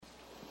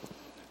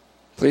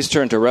Please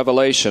turn to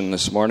Revelation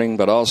this morning,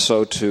 but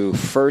also to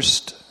 1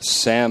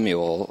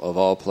 Samuel, of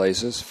all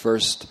places, 1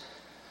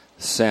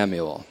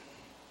 Samuel,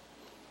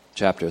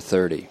 chapter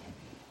 30.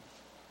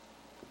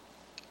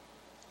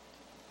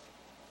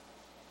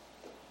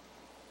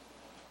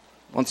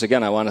 Once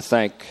again, I want to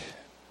thank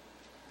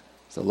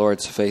the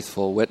Lord's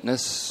faithful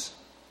witness,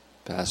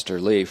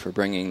 Pastor Lee, for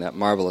bringing that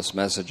marvelous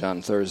message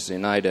on Thursday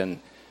night. And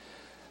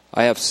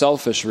I have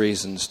selfish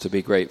reasons to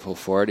be grateful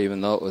for it, even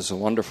though it was a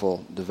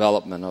wonderful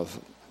development of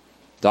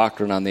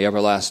doctrine on the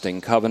everlasting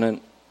covenant,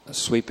 a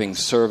sweeping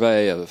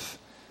survey of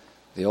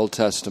the Old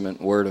Testament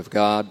Word of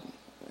God,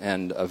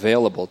 and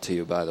available to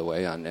you, by the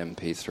way, on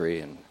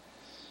MP3 and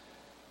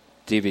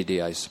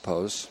DVD, I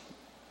suppose.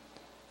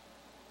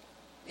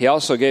 He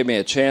also gave me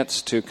a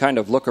chance to kind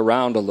of look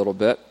around a little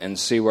bit and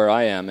see where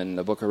I am in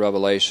the book of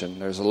Revelation.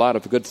 There's a lot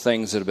of good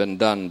things that have been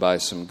done by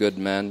some good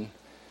men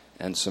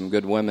and some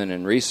good women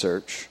in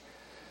research.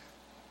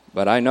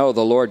 But I know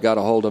the Lord got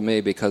a hold of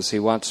me because He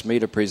wants me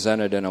to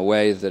present it in a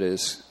way that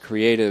is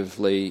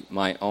creatively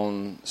my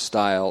own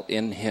style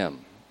in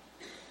Him.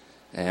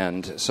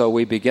 And so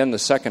we begin the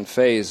second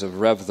phase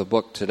of Rev The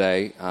Book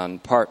today on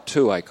part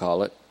 2, I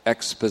call it,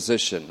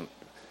 Exposition.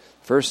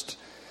 First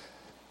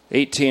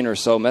 18 or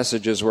so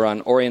messages were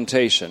on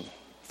orientation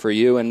for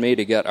you and me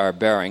to get our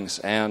bearings.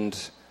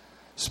 And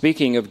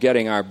speaking of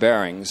getting our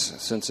bearings,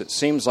 since it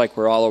seems like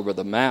we're all over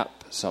the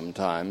map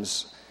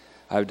sometimes,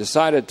 I've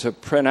decided to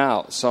print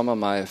out some of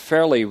my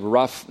fairly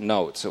rough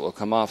notes. It will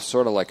come off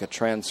sort of like a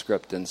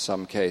transcript in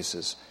some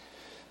cases.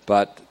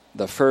 But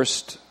the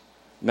first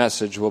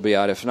message will be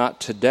out, if not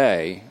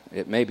today,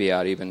 it may be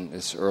out even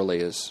as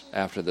early as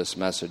after this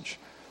message,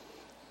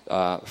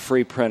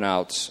 free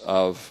printouts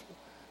of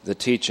the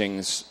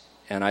teachings.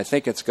 And I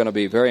think it's going to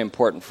be very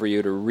important for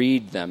you to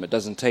read them. It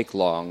doesn't take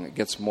long. It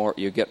gets more.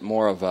 You get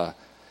more of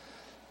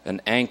an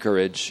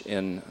anchorage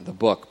in the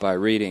book by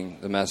reading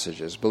the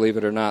messages. Believe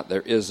it or not,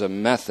 there is a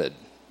method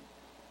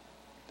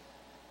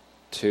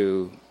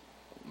to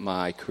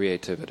my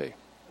creativity.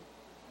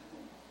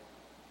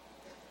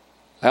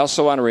 I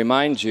also want to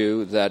remind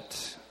you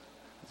that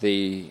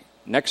the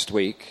next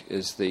week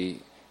is the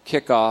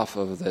kickoff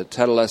of the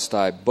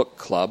Tetelestai Book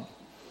Club,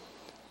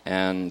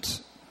 and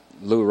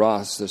Lou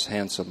Ross, this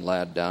handsome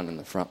lad down in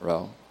the front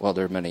row, well,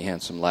 there are many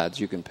handsome lads,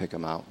 you can pick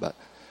them out, but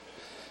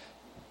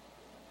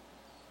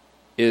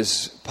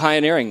is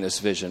pioneering this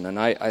vision, and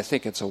I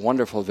think it's a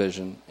wonderful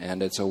vision,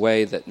 and it's a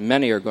way that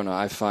many are going to,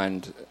 I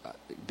find,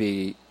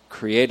 be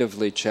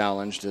creatively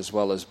challenged as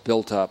well as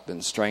built up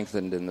and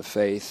strengthened in the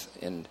faith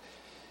and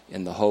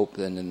in the hope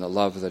and in the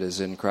love that is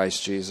in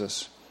Christ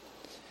Jesus.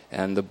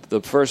 And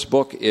the first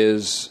book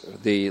is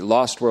The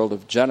Lost World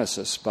of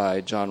Genesis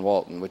by John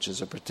Walton, which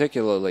is a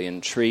particularly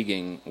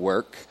intriguing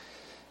work,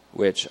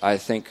 which I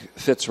think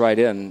fits right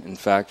in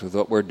fact, with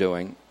what we're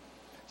doing,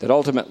 that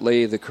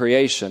ultimately the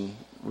creation,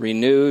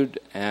 renewed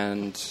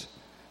and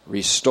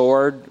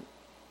restored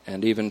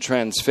and even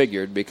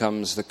transfigured,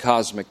 becomes the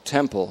cosmic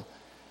temple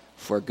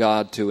for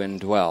God to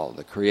indwell,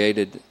 the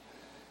created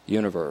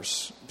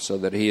universe, so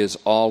that He is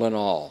all in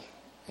all,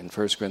 in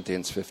 1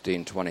 Corinthians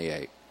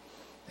 15:28.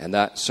 And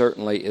that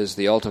certainly is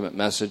the ultimate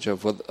message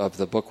of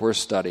the book we're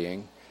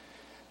studying,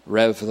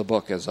 Rev The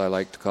Book, as I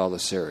like to call the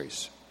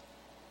series.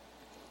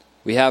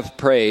 We have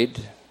prayed,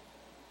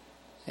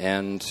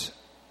 and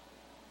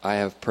I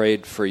have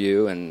prayed for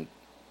you and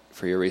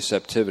for your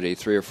receptivity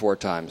 3 or 4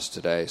 times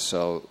today,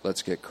 so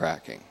let's get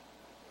cracking.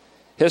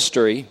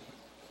 History,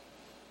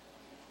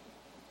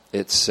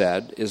 it's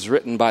said, is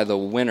written by the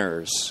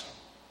winners.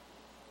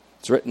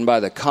 It's written by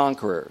the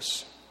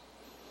conquerors.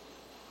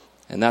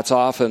 And that's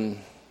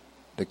often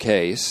the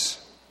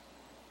case.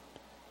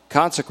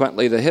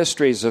 Consequently, the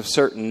histories of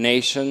certain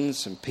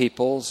nations and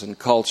peoples and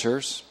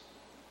cultures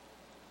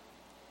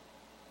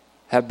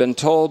have been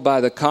told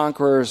by the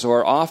conquerors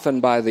or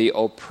often by the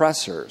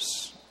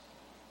oppressors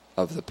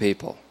of the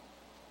people.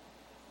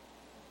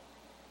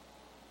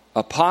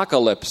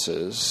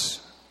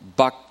 Apocalypses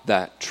bucked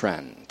that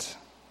trend.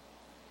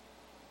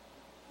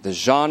 The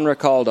genre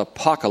called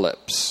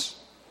apocalypse,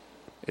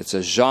 it's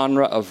a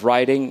genre of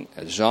writing,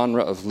 a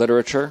genre of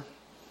literature,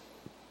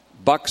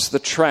 bucks the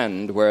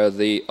trend where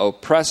the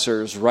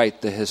oppressors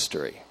write the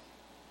history.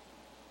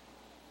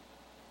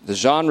 The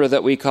genre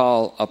that we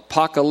call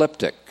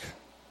apocalyptic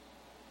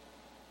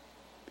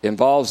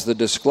involves the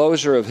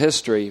disclosure of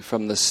history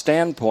from the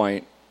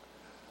standpoint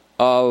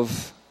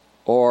of,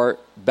 or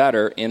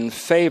better, in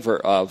favor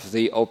of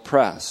the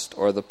oppressed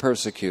or the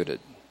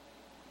persecuted,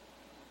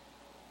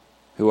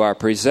 who are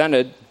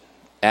presented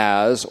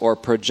as or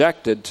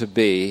projected to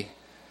be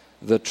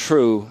the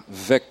true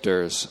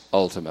victors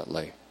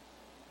ultimately.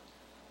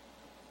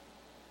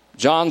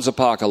 John's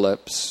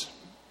apocalypse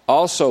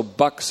also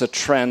bucks a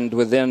trend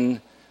within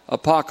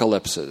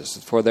apocalypses,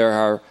 for there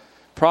are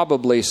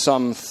probably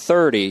some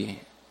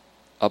 30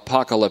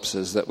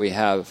 apocalypses that we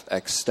have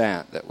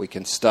extant that we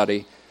can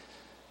study,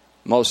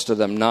 most of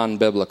them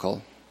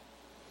non-biblical.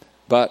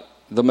 But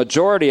the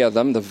majority of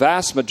them, the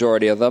vast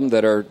majority of them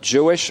that are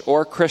Jewish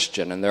or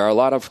Christian, and there are a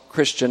lot of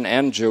Christian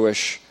and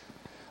Jewish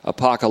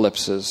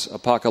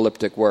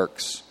apocalyptic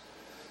works.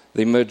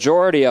 The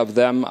majority of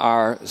them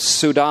are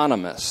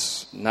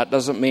pseudonymous. And that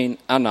doesn't mean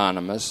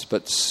anonymous,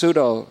 but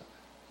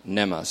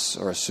pseudonymous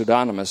or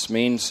pseudonymous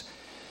means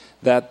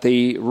that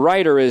the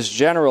writer is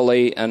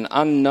generally an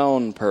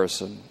unknown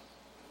person,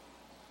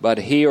 but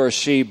he or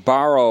she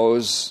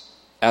borrows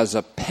as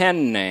a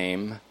pen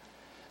name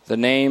the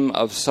name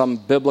of some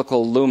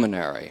biblical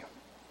luminary.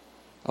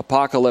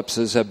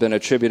 Apocalypses have been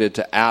attributed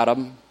to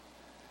Adam,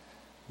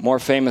 more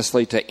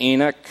famously to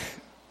Enoch,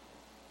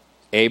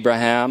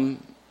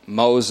 Abraham,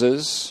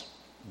 Moses,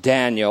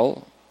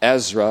 Daniel,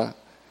 Ezra,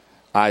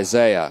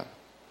 Isaiah,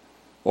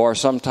 or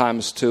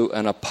sometimes to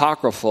an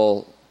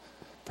apocryphal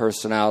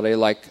personality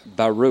like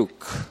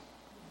Baruch.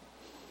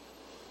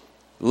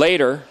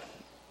 Later,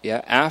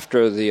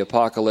 after the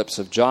Apocalypse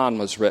of John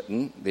was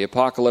written, the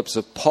Apocalypse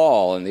of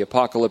Paul and the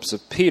Apocalypse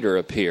of Peter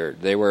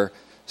appeared. They were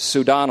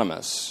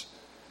pseudonymous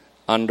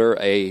under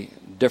a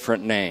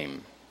different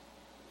name,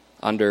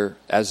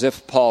 as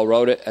if Paul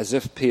wrote it, as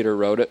if Peter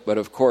wrote it, but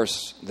of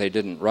course they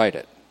didn't write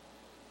it.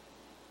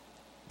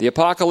 The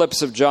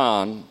Apocalypse of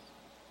John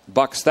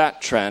bucks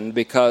that trend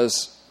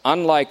because,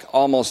 unlike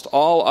almost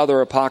all other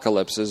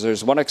apocalypses,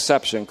 there's one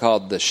exception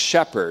called The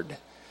Shepherd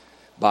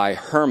by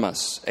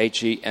Hermas,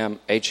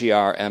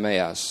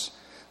 Hermas.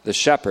 The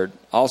Shepherd,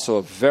 also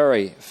a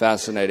very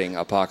fascinating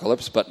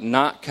apocalypse, but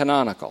not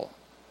canonical.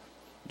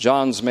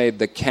 John's made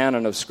the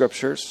canon of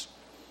scriptures,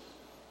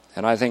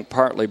 and I think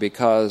partly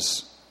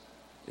because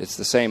it's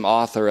the same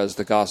author as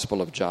the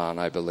Gospel of John,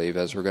 I believe,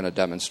 as we're going to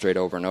demonstrate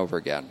over and over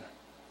again.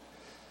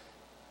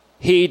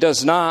 He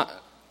does not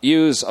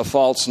use a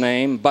false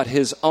name, but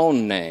his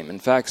own name. In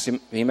fact,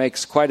 he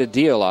makes quite a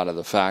deal out of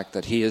the fact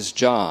that he is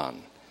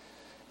John,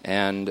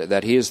 and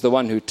that he is the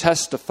one who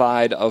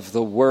testified of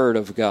the Word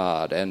of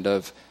God and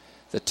of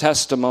the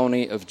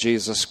testimony of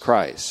Jesus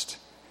Christ.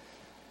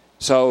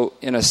 So,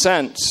 in a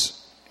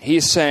sense,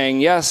 he's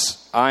saying,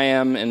 yes, I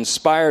am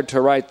inspired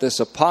to write this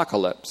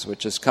apocalypse,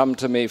 which has come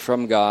to me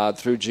from God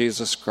through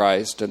Jesus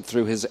Christ and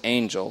through his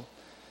angel,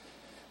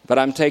 but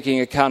I'm taking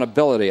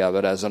accountability of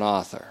it as an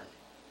author.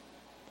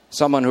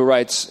 Someone who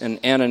writes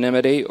in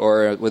anonymity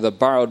or with a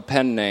borrowed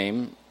pen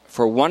name,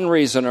 for one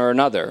reason or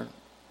another,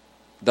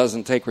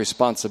 doesn't take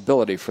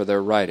responsibility for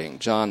their writing.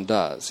 John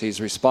does.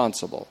 He's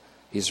responsible.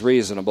 He's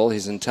reasonable.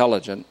 He's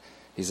intelligent.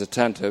 He's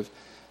attentive.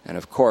 And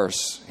of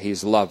course,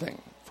 he's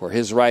loving. For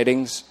his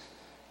writings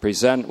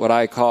present what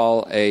I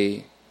call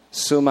a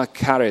summa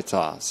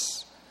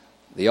caritas,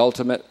 the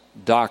ultimate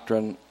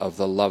doctrine of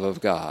the love of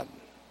God.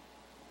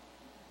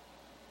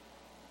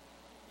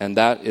 And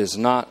that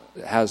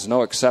has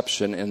no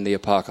exception in the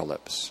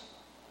Apocalypse.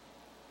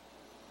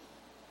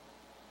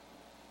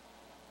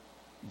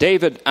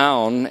 David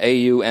Aune,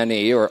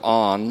 A-U-N-E, or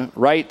Aune,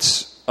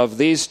 writes of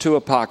these two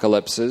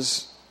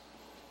apocalypses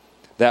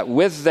that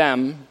with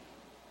them,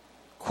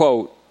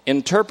 quote,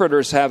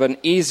 interpreters have an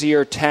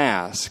easier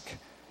task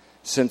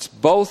since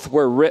both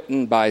were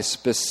written by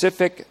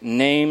specific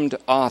named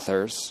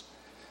authors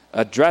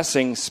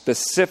addressing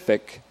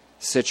specific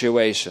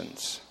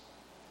situations.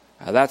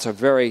 Now, that's a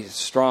very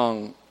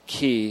strong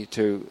key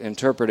to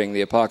interpreting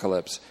the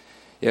apocalypse.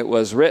 It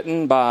was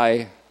written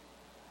by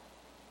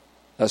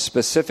a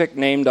specific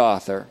named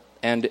author,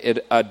 and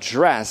it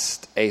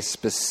addressed a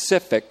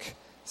specific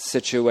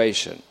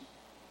situation.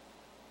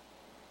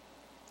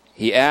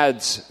 He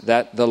adds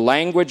that the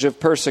language of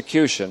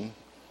persecution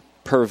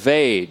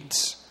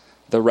pervades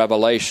the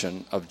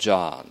revelation of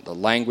John, the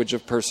language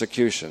of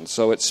persecution.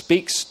 So it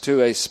speaks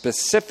to a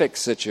specific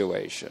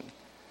situation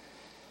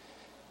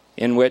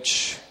in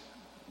which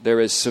there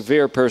is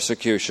severe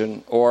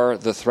persecution or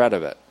the threat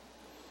of it.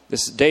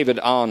 This David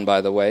Aune,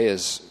 by the way,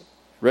 has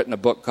written a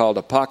book called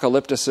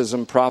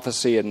Apocalypticism,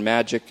 Prophecy, and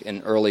Magic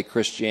in Early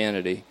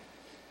Christianity,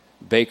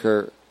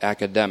 Baker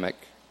academic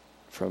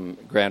from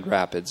Grand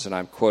Rapids, and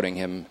I'm quoting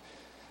him.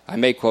 I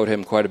may quote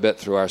him quite a bit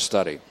through our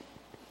study.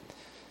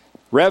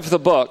 Rev the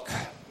Book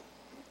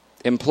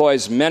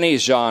employs many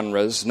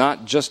genres,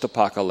 not just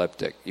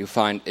apocalyptic. You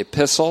find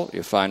epistle,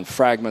 you find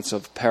fragments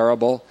of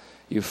parable,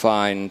 you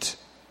find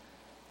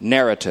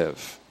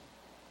narrative.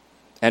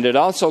 And it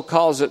also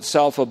calls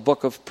itself a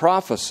book of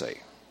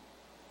prophecy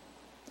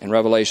in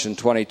Revelation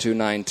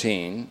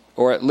 22:19,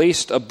 or at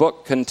least a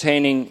book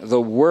containing the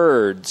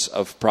words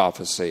of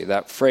prophecy.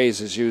 That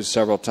phrase is used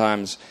several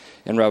times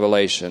in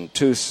Revelation.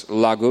 Tous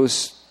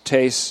lagus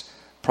tes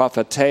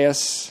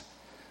propheteas,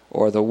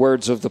 or the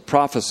words of the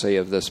prophecy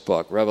of this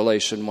book.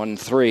 Revelation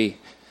 1:3,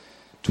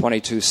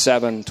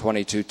 22:7,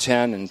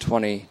 22:10, and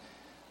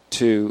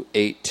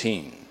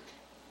 22:18.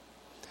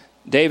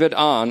 David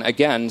Aune,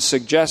 again,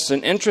 suggests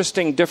an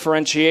interesting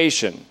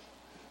differentiation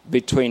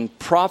between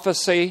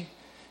prophecy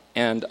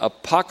and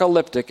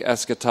apocalyptic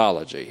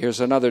eschatology. Here's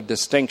another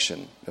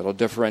distinction that will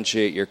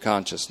differentiate your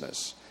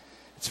consciousness.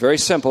 It's very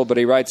simple, but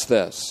he writes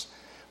this.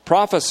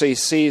 Prophecy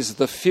sees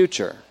the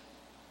future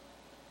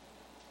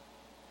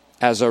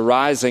as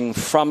arising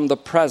from the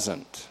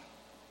present,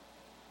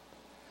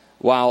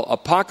 while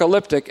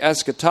apocalyptic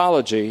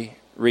eschatology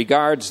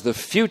regards the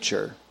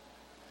future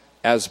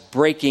as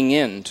breaking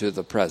into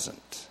the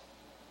present.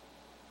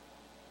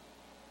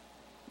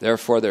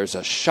 Therefore, there's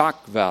a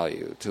shock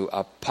value to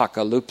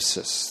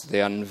apocalypsis, the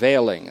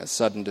unveiling, a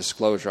sudden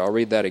disclosure. I'll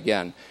read that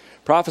again.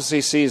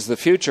 Prophecy sees the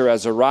future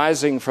as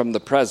arising from the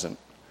present,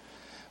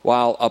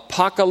 while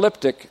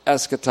apocalyptic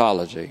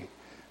eschatology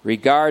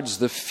regards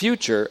the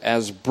future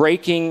as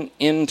breaking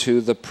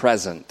into the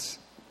present.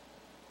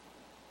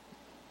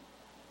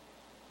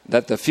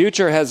 That the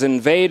future has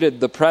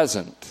invaded the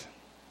present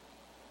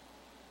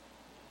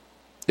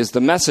is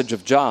the message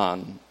of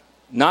John,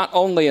 not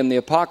only in the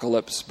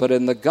Apocalypse, but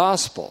in the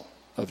Gospel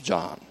of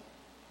John.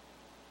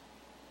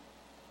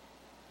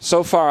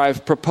 So far,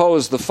 I've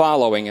proposed the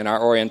following in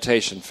our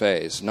orientation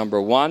phase.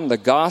 Number one, the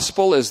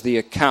Gospel is the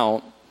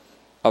account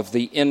of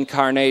the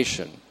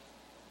incarnation,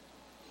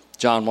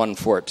 John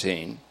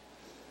 1:14,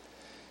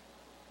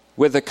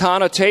 with the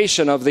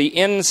connotation of the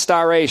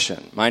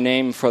instauration, my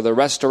name for the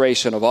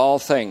restoration of all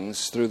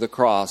things through the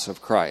cross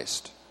of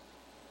Christ,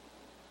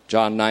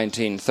 John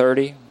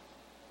 19:30,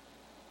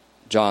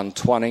 John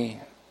 20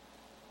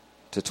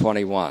 to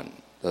 21,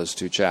 those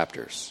two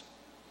chapters.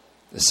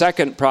 The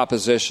second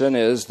proposition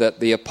is that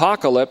the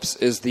Apocalypse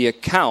is the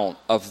account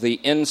of the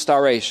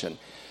instauration.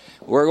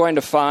 We're going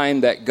to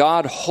find that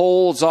God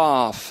holds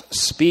off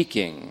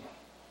speaking,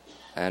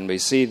 and we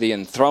see the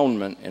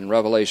enthronement in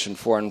Revelation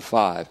 4 and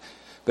 5.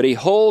 But he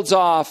holds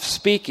off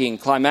speaking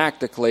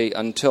climactically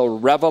until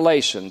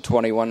Revelation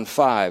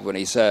 21:5, when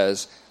he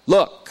says,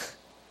 "Look,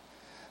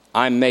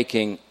 I'm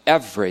making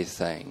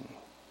everything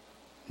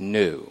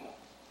new."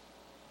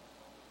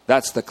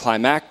 That's the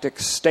climactic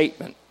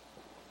statement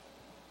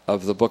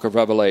of the book of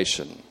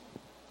Revelation.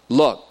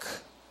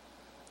 Look,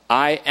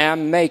 I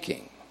am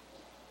making,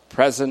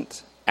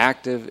 present,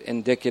 active,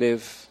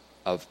 indicative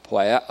of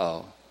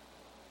poieo,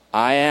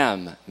 I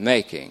am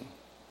making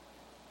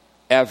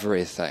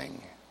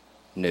everything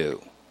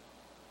new.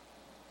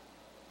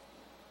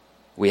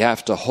 We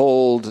have to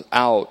hold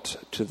out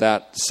to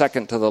that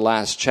second to the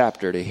last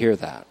chapter to hear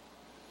that.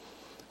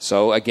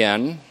 So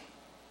again,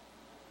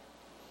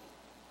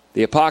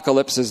 the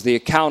Apocalypse is the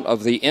account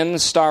of the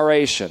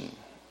instauration,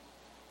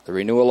 the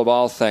renewal of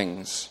all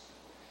things,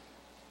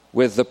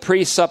 with the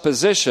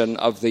presupposition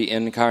of the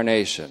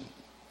incarnation.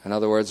 In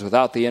other words,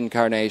 without the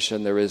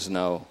incarnation, there is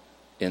no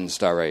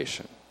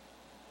instauration.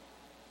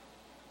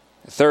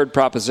 The third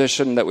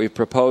proposition that we've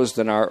proposed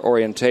in our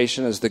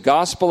orientation is the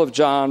Gospel of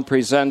John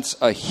presents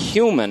a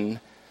human,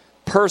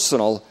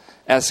 personal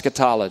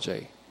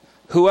eschatology.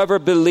 Whoever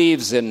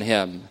believes in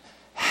him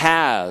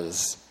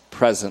has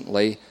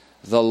presently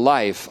the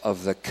life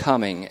of the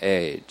coming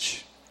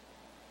age.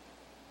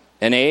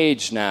 An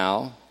age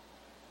now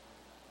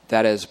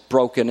that has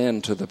broken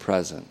into the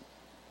present.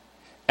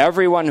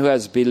 Everyone who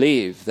has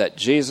believed that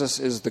Jesus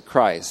is the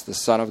Christ, the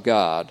Son of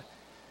God,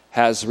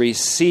 has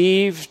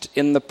received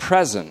in the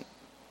present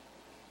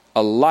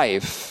a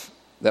life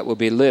that will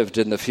be lived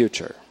in the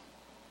future,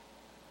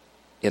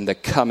 in the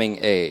coming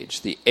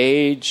age, the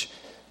age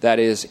that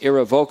is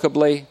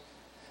irrevocably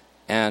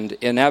and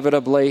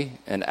inevitably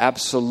and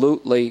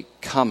absolutely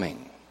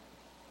coming.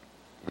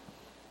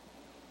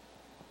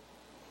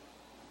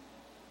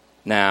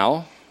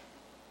 Now,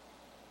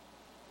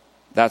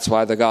 that's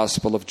why the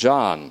Gospel of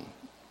John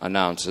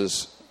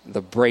announces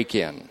the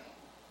break-in.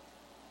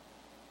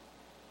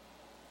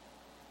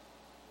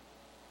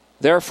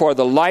 Therefore,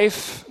 the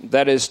life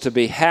that is to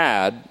be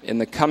had in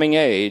the coming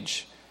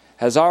age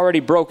has already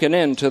broken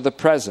into the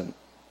present.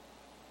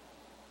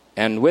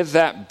 And with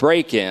that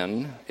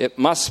break-in, it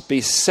must be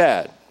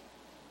said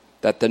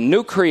that the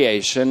new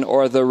creation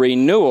or the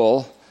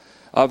renewal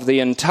of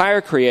the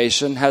entire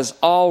creation has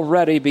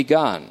already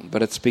begun,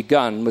 but it's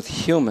begun with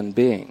human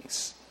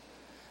beings.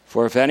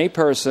 For if any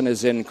person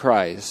is in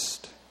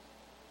Christ,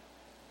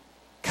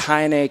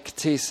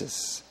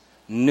 kainektsis,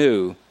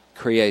 new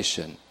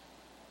creation,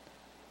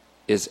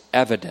 is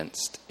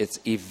evidenced, it's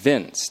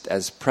evinced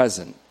as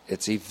present,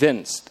 it's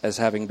evinced as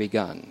having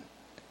begun.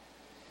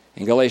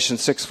 In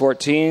Galatians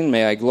 6:14,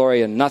 may I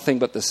glory in nothing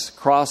but the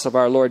cross of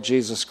our Lord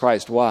Jesus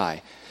Christ.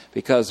 Why?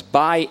 Because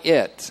by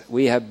it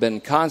we have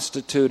been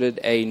constituted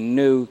a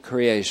new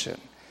creation,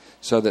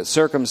 so that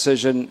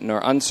circumcision nor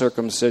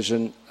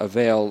uncircumcision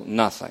avail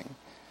nothing,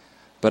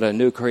 but a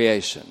new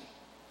creation.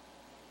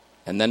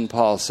 And then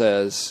Paul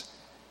says,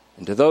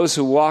 and to those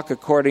who walk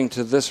according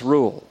to this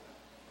rule,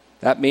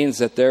 that means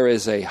that there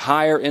is a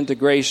higher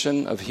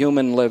integration of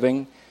human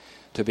living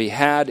to be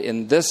had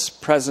in this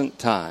present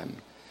time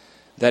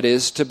that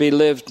is to be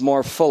lived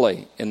more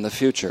fully in the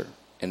future,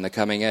 in the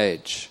coming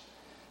age.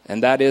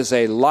 And that is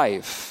a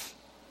life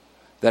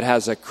that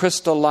has a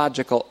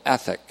Christological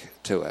ethic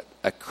to it,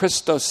 a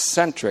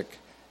Christocentric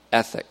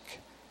ethic,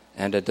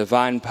 and a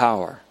divine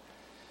power.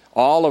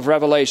 All of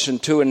Revelation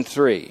 2 and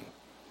 3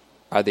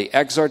 are the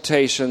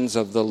exhortations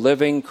of the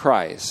living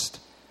Christ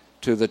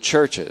to the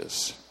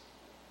churches,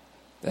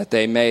 that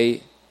they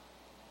may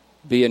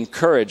be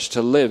encouraged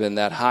to live in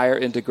that higher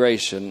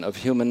integration of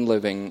human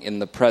living in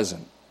the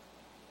present.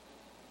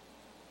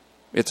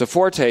 It's a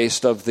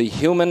foretaste of the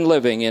human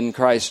living in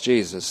Christ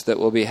Jesus that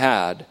will be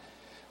had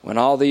when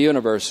all the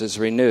universe is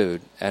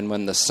renewed, and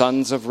when the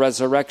sons of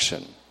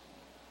resurrection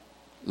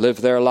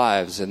live their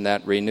lives in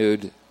that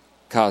renewed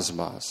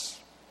cosmos.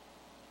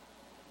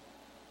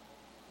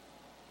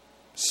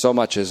 So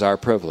much is our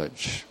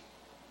privilege.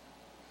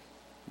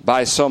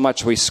 By so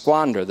much we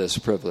squander this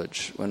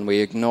privilege when we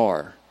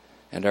ignore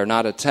and are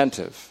not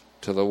attentive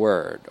to the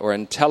Word, or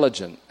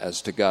intelligent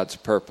as to God's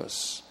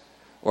purpose,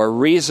 or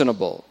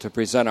reasonable to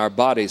present our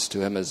bodies to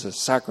Him as a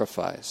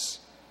sacrifice,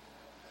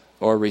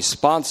 or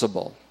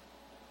responsible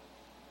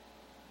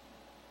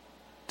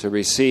to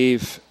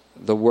receive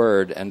the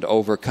Word and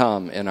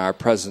overcome in our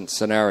present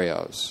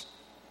scenarios,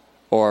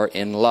 or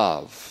in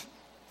love.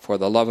 For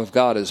the love of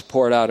God is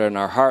poured out in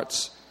our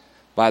hearts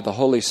by the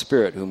Holy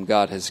Spirit, whom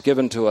God has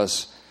given to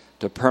us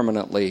to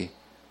permanently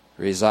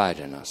reside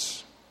in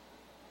us.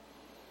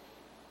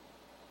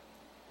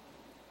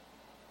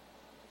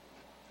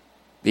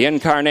 The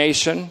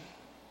incarnation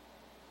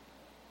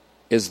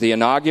is the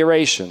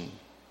inauguration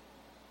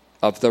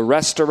of the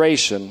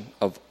restoration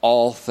of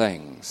all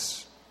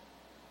things.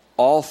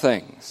 All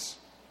things.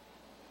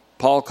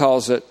 Paul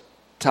calls it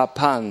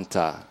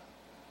tapanta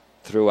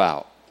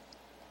throughout.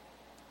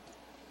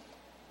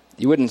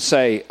 You wouldn't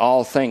say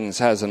all things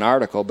has an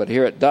article, but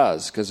here it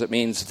does, because it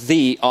means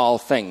the all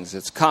things.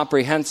 It's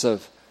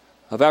comprehensive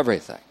of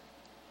everything.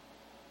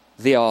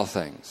 The all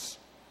things.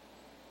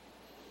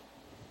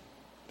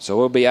 So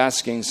we'll be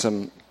asking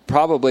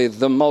probably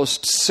the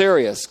most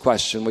serious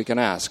question we can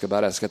ask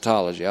about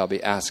eschatology. I'll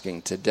be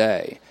asking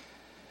today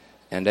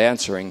and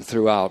answering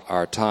throughout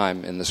our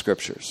time in the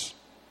Scriptures.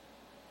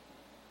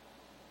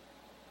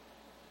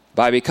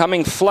 By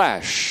becoming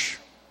flesh,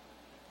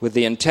 with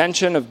the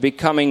intention of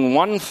becoming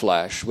one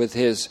flesh with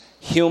His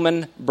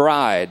human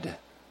bride,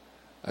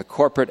 a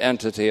corporate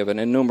entity of an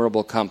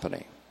innumerable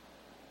company,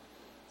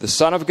 the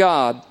Son of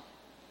God,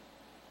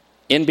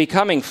 in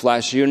becoming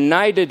flesh,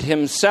 united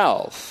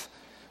Himself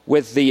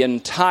with the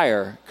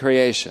entire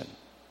creation.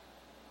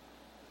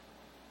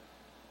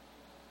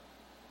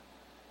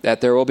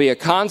 That there will be a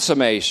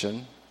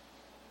consummation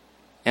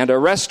and a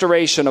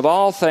restoration of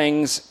all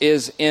things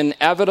is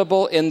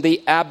inevitable in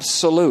the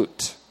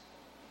absolute.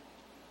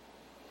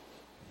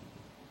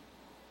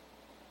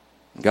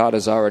 God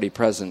is already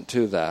present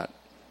to that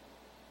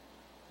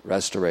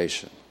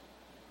restoration.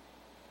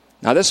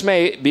 Now, this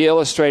may be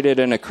illustrated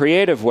in a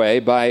creative way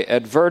by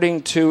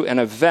adverting to an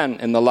event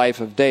in the life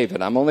of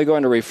David. I'm only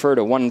going to refer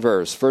to one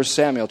verse, 1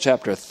 Samuel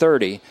chapter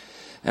 30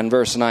 and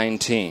verse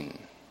 19.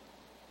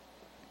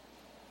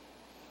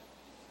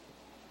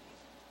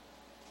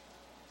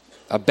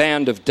 A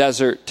band of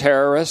desert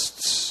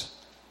terrorists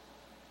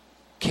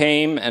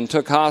came and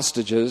took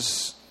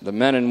hostages the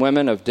men and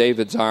women of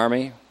David's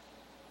army,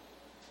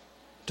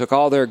 took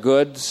all their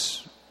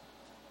goods,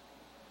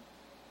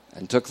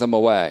 and took them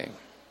away.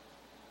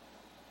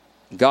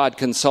 God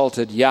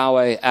consulted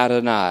Yahweh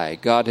Adonai,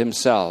 God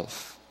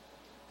Himself,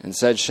 and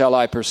said, "Shall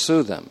I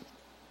pursue them?"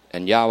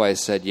 And Yahweh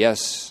said,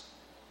 "Yes,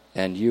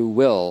 and you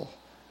will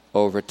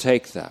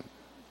overtake them,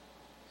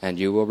 and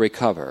you will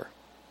recover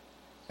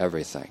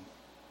everything."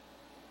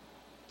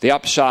 The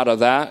upshot of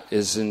that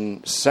is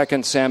in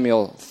 2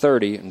 Samuel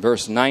 30, and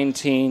verse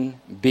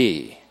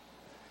 19b.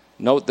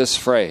 Note this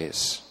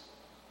phrase: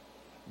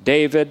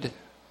 David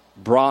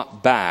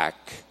brought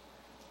back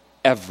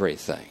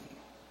everything.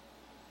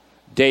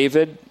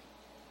 David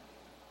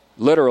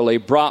literally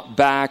brought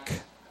back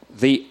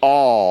the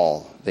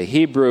all. The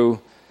Hebrew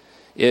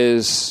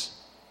is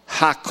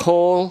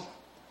hakol,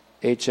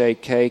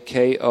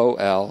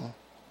 H-A-K-K-O-L,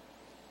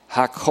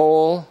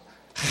 hakol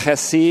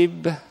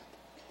chesib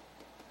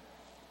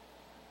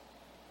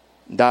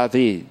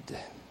David,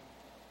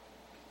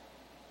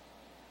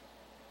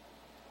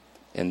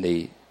 in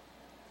the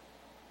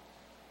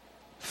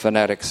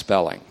phonetic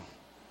spelling.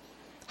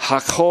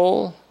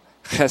 Hakol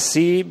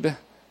chesib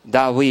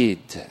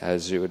David,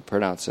 as you would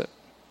pronounce it.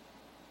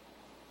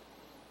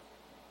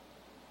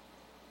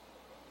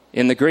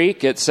 In the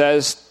Greek, it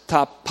says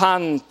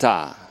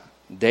tapanta.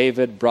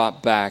 David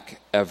brought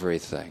back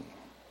everything.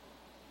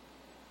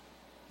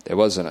 There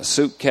wasn't a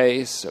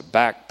suitcase, a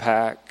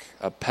backpack,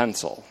 a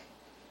pencil.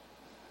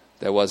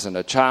 There wasn't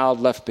a child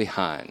left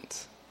behind.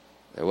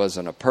 There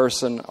wasn't a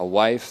person, a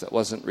wife that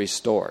wasn't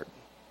restored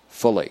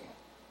fully.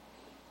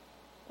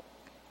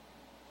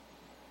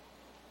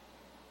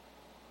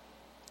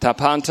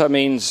 Tapanta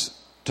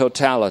means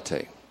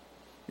totality.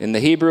 In the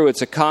Hebrew,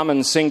 it's a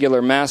common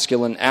singular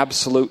masculine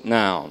absolute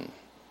noun.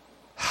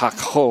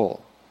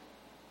 Hakol.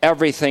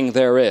 Everything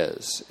there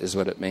is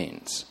what it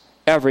means.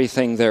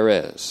 Everything there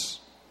is.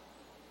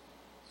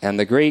 And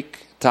the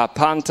Greek,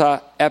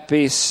 tapanta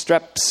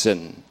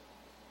epistrepsin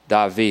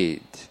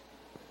David.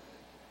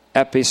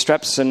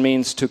 Epistrepsin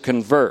means to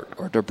convert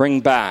or to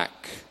bring back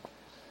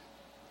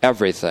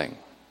everything.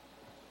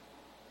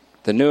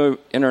 The New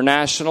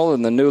International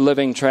and the New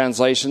Living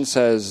Translation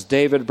says,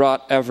 David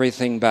brought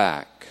everything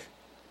back.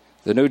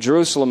 The New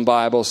Jerusalem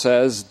Bible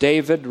says,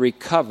 David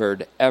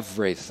recovered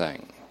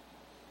everything.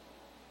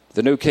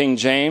 The New King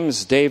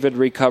James, David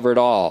recovered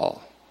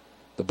all.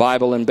 The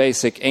Bible in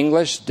Basic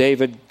English,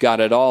 David got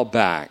it all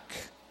back.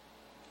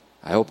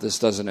 I hope this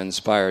doesn't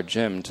inspire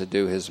Jim to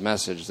do his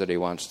message that he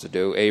wants to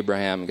do.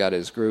 Abraham got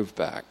his groove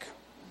back.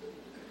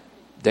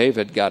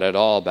 David got it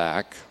all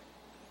back.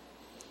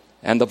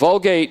 And the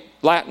Vulgate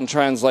Latin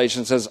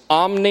translation says,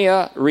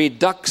 omnia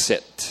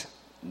reduxit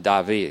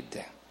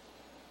David.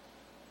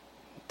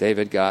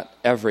 David got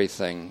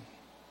everything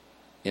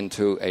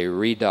into a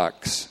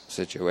redux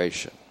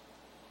situation.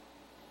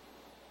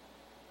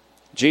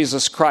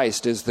 Jesus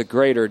Christ is the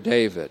greater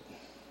David.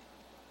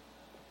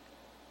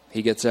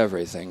 He gets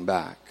everything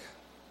back.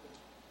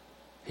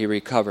 He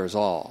recovers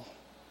all.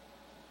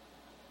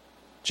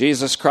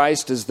 Jesus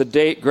Christ is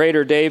the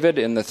greater David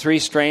in the three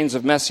strains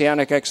of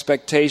messianic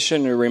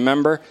expectation. You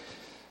remember,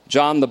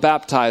 John the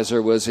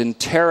Baptizer was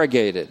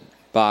interrogated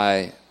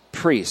by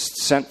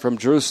priests sent from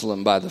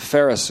Jerusalem by the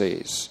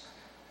Pharisees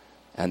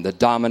and the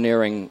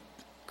domineering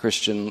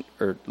Christian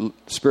or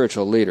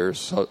spiritual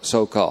leaders,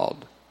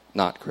 so-called,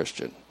 not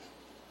Christian.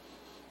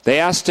 They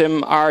asked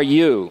him, are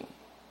you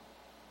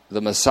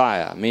the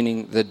Messiah,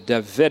 meaning the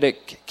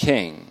Davidic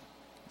king,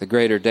 the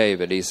greater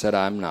David? He said,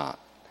 I'm not.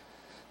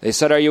 They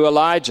said, are you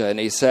Elijah? And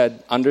he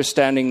said,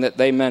 understanding that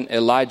they meant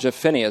Elijah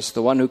Phineas,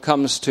 the one who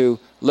comes to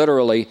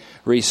literally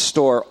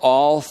restore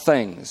all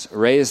things,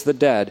 raise the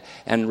dead,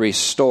 and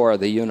restore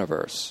the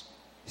universe.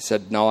 He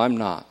said, no, I'm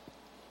not.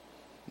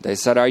 They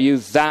said, are you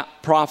that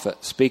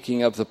prophet?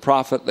 Speaking of the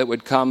prophet that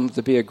would come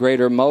to be a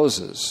greater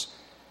Moses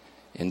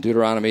in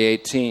Deuteronomy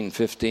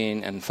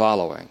 18:15 and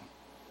following.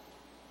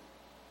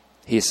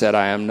 He said,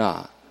 I am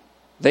not.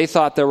 They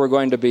thought there were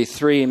going to be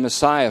three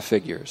Messiah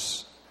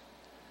figures,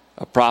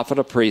 a prophet,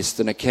 a priest,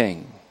 and a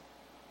king.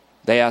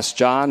 They asked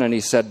John, and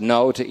he said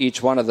no to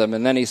each one of them.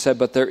 And then he said,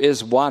 but there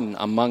is one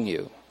among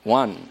you,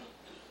 one,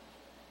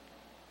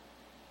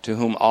 to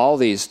whom all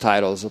these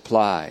titles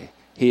apply.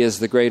 He is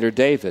the greater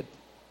David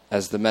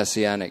as the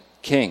messianic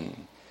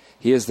king.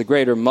 He is the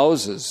greater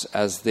Moses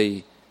as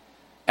the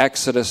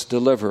Exodus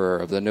deliverer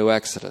of the new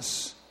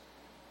Exodus,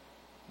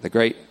 the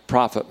great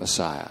prophet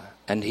Messiah.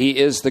 And he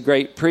is the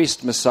great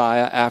priest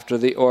Messiah after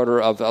the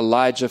order of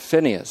Elijah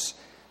Phineas,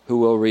 who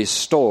will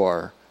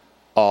restore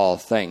all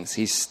things.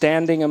 He's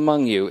standing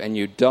among you, and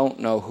you don't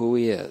know who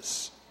he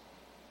is.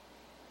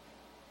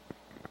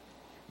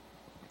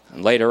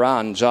 And later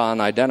on,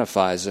 John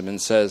identifies him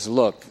and says,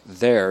 look,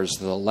 there's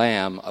the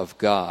Lamb of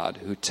God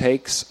who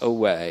takes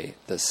away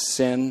the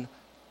sin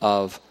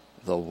of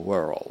the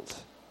world.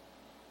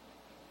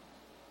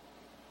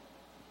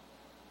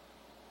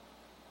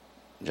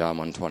 John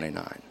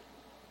 1:29.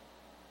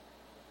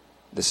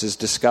 This is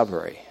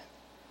discovery.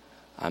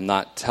 I'm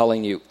not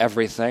telling you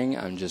everything.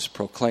 I'm just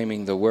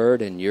proclaiming the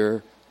word, and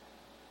you're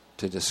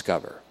to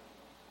discover.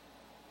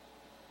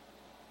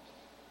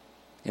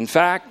 In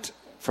fact,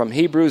 from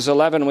Hebrews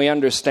 11, we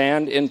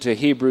understand into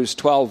Hebrews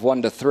 12,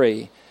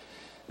 1-3,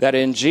 that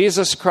in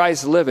Jesus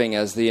Christ living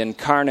as the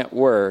incarnate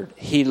Word,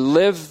 he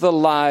lived the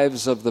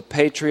lives of the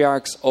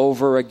patriarchs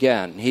over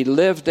again. He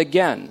lived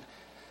again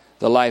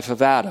the life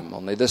of Adam,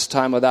 only this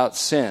time without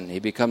sin. He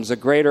becomes a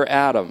greater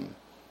Adam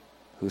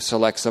who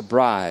selects a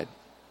bride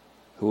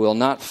who will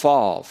not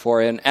fall.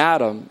 For in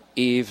Adam,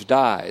 Eve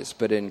dies,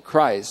 but in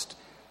Christ,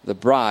 the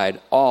bride,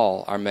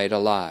 all are made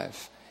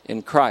alive.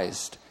 In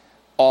Christ,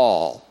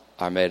 all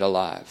are made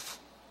alive.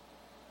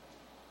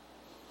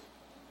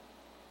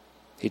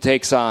 He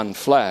takes on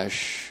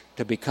flesh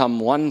to become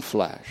one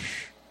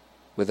flesh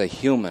with a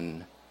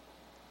human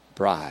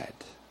bride,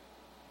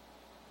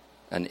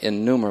 an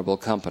innumerable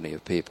company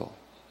of people.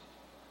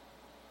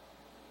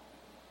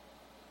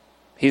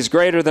 He's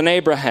greater than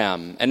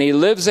Abraham, and he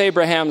lives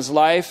Abraham's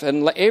life,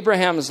 and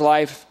Abraham's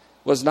life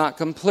was not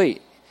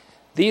complete.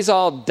 These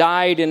all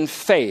died in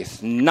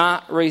faith,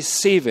 not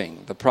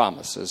receiving the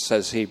promises,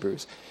 says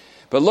Hebrews.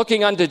 But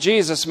looking unto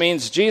Jesus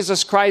means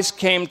Jesus Christ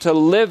came to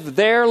live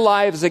their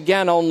lives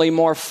again, only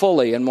more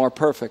fully and more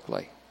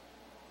perfectly.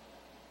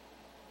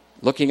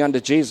 Looking unto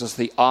Jesus,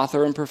 the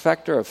author and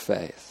perfecter of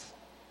faith.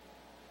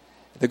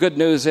 The good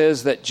news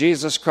is that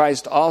Jesus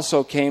Christ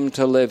also came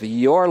to live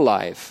your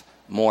life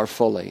more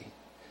fully.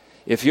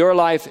 If your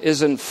life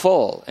isn't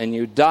full and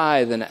you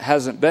die, then it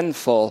hasn't been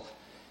full.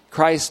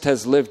 Christ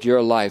has lived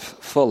your life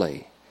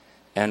fully.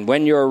 And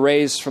when you're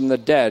raised from the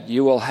dead,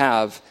 you will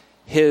have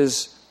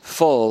his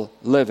full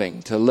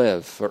living to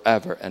live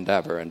forever and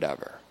ever and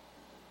ever.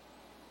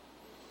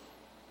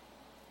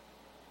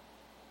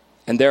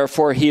 And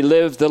therefore, he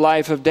lived the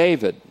life of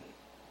David,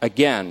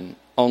 again,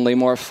 only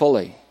more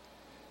fully.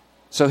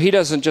 So he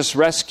doesn't just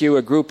rescue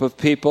a group of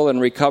people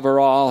and recover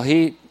all,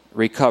 he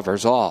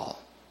recovers all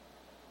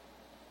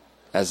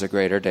as a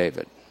greater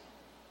David.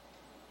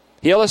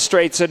 He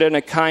illustrates it in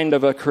a kind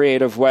of a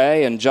creative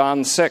way in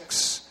John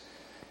 6,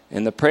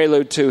 in the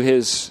prelude to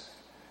his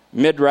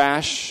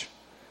midrash.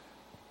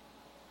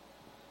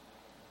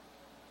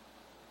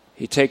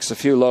 He takes a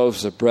few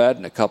loaves of bread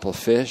and a couple of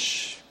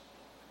fish,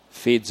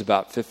 feeds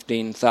about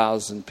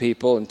 15,000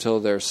 people until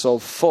they're so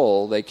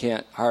full they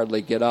can't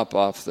hardly get up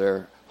off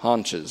their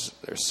haunches.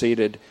 They're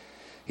seated.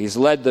 He's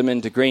led them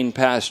into green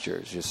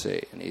pastures, you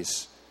see, and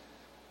he's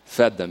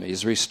fed them.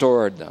 He's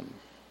restored them.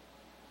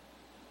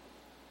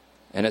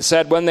 And it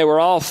said, when they were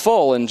all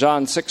full, in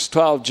John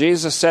 6:12,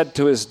 Jesus said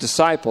to his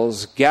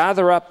disciples,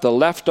 gather up the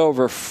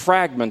leftover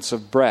fragments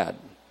of bread.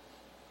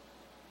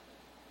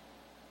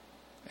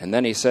 And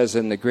then he says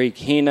in the Greek,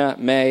 hina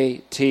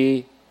me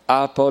ti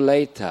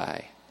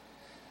apoletai,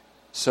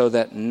 so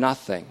that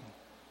nothing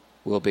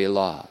will be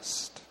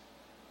lost.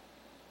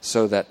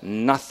 So that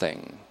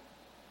nothing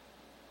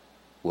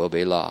will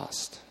be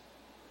lost.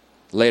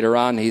 Later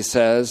on he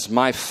says,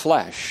 my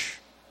flesh,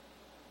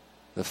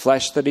 the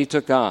flesh that he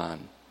took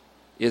on,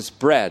 is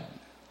bread,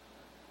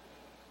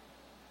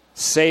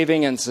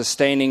 saving and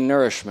sustaining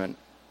nourishment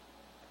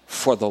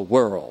for the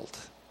world.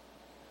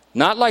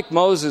 Not like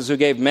Moses, who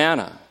gave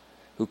manna,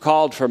 who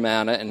called for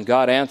manna and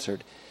God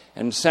answered,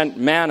 and sent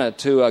manna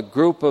to a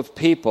group of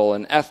people,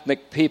 an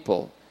ethnic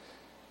people,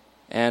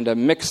 and a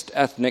mixed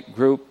ethnic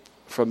group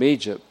from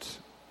Egypt.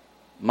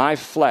 My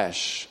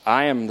flesh,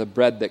 I am the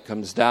bread that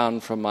comes down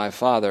from my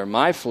Father.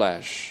 My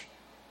flesh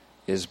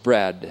is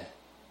bread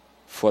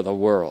for the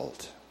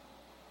world.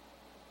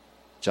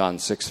 John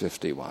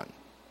 6:51.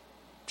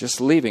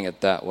 Just leaving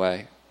it that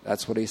way,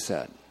 that's what he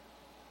said.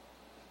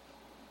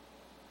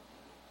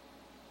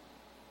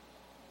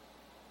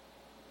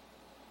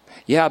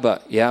 Yeah,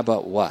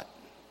 but what?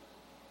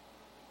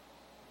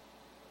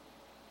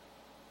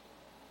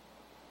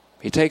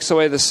 He takes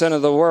away the sin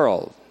of the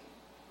world.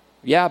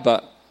 Yeah,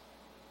 but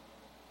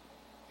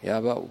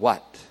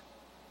what?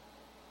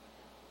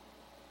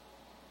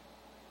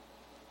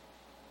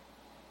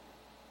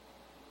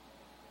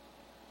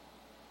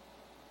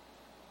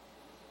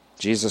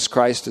 Jesus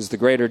Christ is the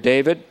greater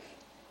David.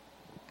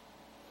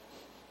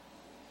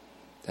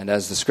 And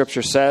as the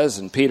scripture says,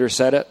 and Peter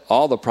said it,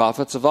 all the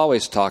prophets have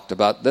always talked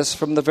about this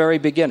from the very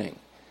beginning.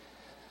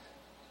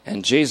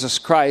 And Jesus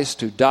Christ,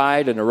 who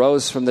died and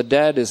arose from the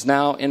dead, is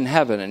now in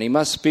heaven, and he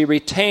must be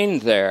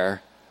retained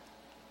there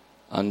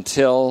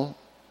until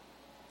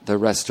the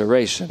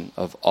restoration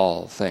of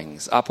all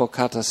things.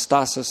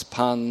 Apokatastasis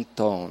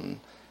panton,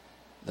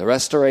 the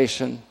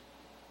restoration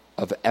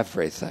of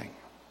everything.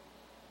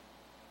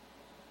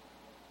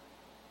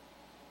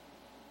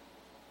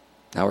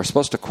 Now we're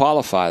supposed to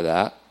qualify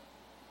that,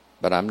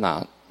 but I'm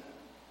not.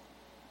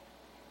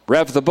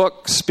 Rev the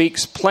Book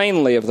speaks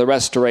plainly of the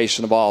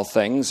restoration of all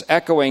things,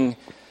 echoing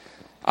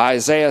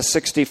Isaiah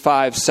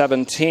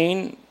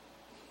 65:17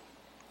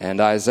 and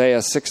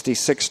Isaiah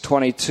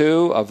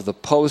 66:22 of the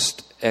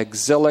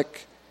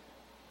post-exilic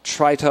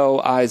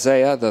Trito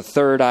Isaiah, the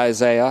third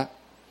Isaiah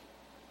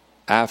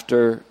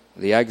after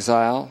the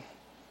exile.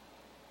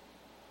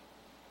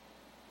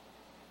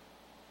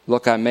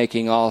 Look, I'm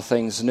making all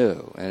things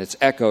new. And it's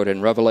echoed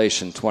in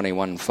Revelation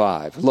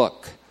 21:5.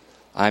 Look,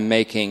 I'm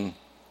making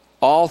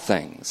all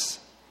things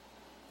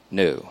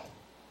new.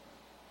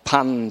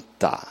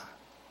 Panta,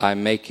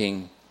 I'm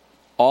making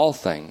all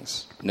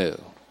things new.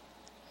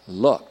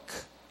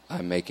 Look,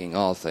 I'm making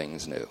all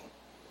things new.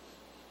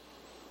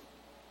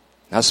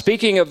 Now,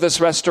 speaking of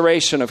this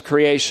restoration of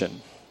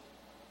creation,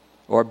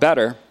 or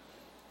better,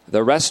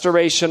 the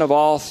restoration of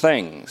all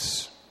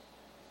things,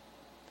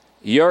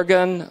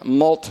 Jürgen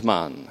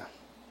Moltmann,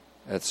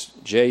 that's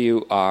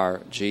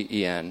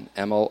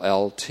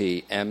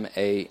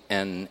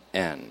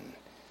Jurgenmoltmann,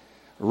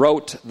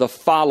 wrote the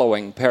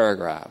following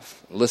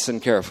paragraph.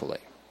 Listen carefully.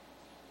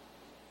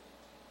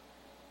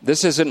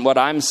 This isn't what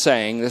I'm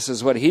saying, this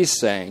is what he's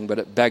saying, but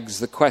it begs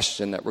the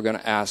question that we're going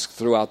to ask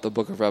throughout the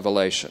book of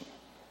Revelation.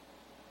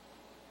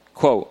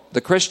 Quote, the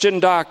Christian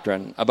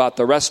doctrine about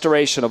the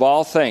restoration of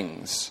all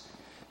things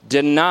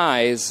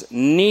denies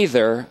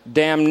neither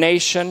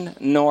damnation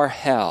nor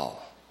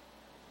hell.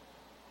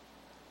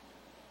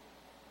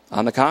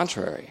 On the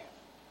contrary,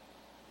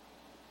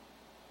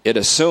 it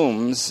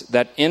assumes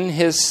that in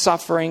his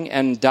suffering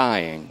and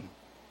dying,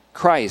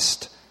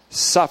 Christ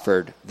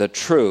suffered the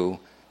true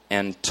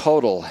and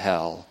total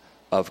hell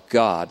of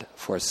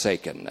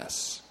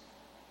God-forsakenness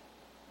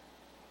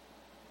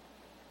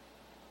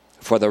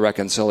for the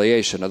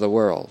reconciliation of the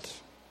world,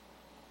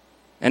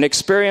 and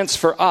experienced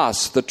for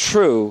us the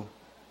true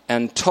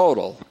and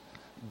total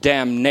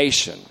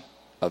damnation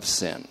of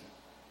sin.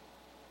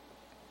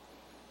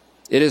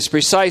 It is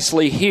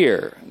precisely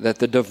here that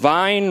the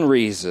divine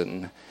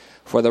reason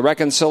for the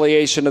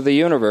reconciliation of the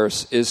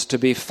universe is to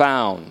be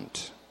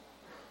found.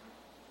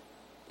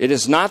 It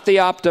is not the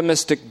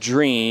optimistic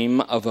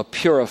dream of a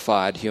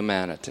purified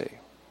humanity.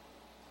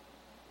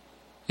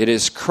 It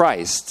is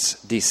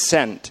Christ's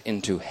descent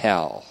into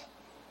hell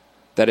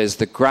that is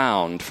the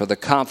ground for the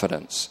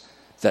confidence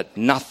that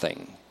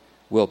nothing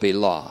will be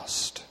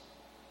lost,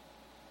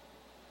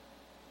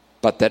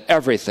 but that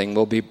everything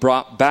will be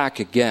brought back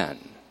again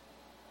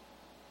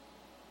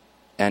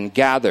and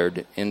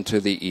gathered into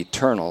the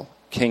eternal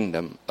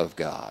kingdom of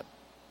God.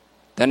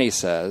 Then he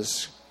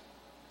says,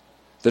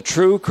 the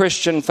true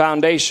Christian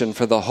foundation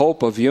for the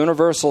hope of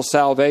universal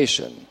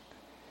salvation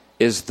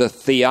is the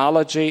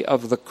theology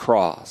of the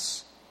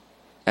cross.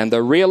 And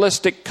the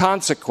realistic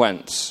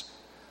consequence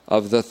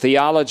of the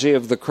theology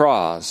of the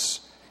cross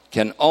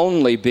can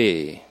only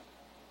be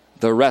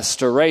the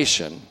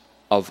restoration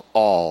of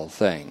all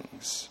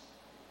things.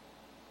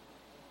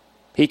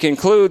 He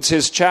concludes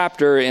his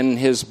chapter in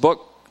his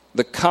book,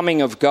 The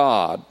Coming of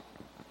God.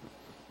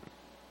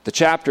 The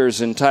chapter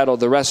is entitled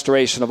The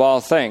Restoration of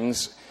All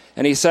Things.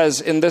 And he says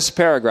in this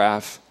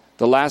paragraph,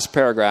 the last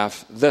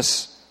paragraph,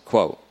 this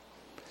quote,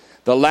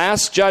 "The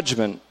last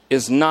judgment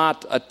is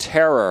not a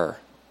terror.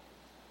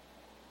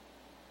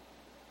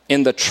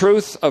 In the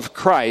truth of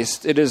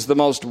Christ, it is the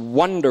most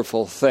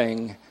wonderful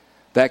thing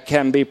that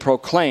can be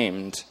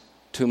proclaimed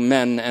to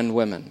men and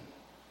women.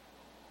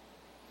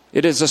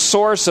 It is a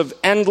source of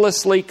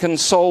endlessly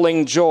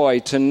consoling joy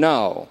to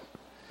know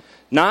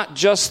not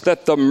just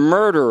that the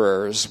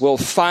murderers will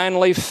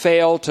finally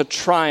fail to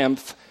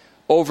triumph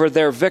over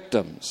their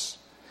victims,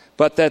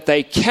 but that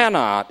they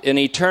cannot in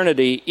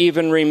eternity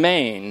even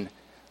remain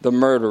the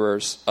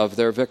murderers of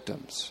their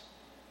victims.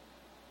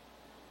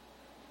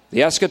 The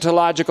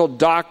eschatological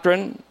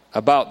doctrine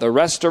about the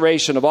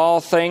restoration of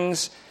all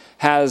things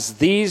has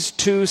these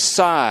two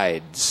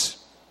sides: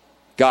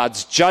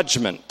 God's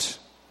judgment,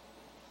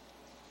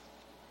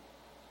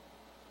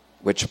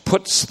 which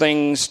puts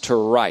things to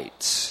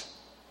rights,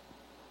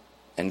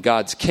 and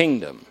God's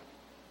kingdom,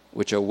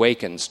 which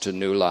awakens to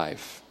new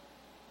life.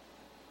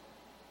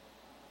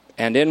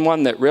 And in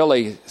one that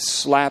really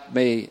slapped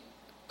me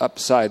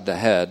upside the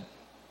head,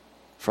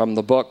 from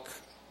the book,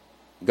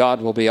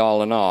 God Will Be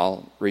All in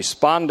All,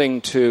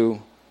 responding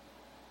to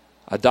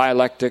a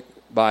dialectic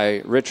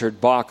by Richard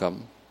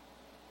Bauckham,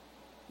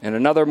 in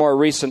another more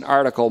recent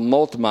article,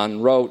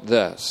 Moltmann wrote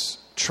this: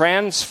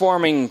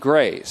 "Transforming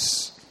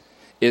grace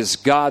is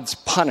God's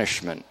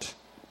punishment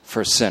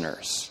for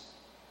sinners."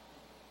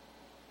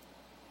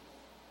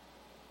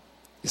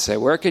 You say,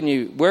 where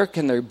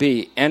can there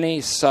be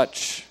any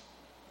such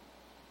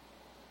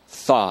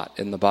thought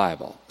in the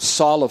Bible?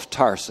 Saul of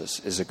Tarsus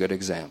is a good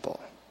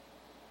example.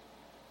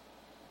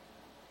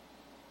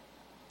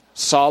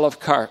 Saul of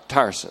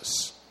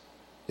Tarsus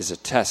is a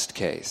test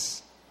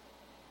case,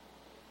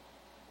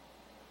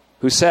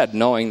 who said,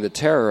 knowing the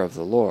terror of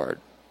the Lord,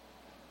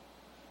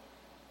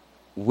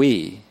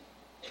 "We,"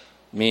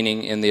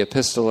 meaning in the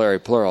epistolary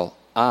plural,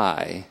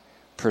 "I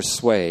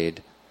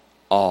persuade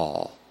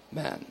all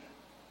men."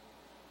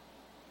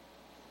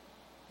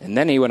 And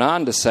then he went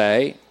on to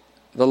say,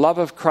 "The love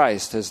of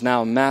Christ has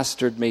now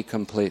mastered me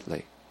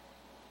completely.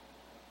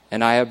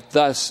 And I have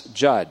thus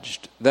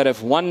judged that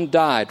if one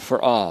died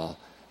for all,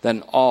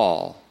 then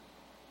all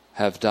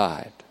have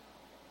died.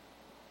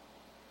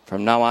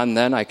 From now on,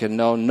 then, I can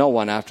know no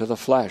one after the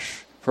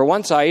flesh. For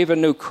once I even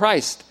knew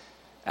Christ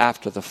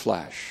after the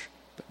flesh.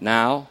 But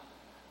now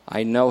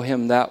I know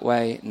him that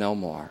way no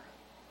more.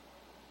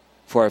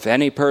 For if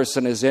any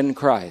person is in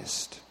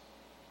Christ,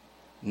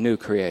 new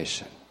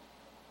creation.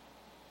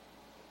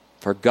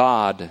 For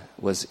God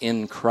was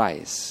in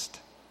Christ,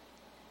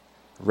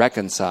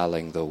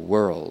 reconciling the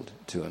world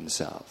to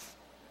himself,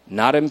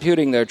 not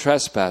imputing their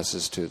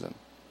trespasses to them.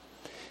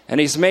 And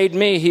he's made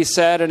me," he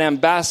said, "an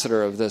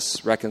ambassador of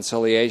this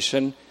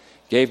reconciliation,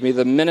 gave me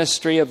the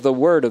ministry of the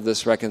word of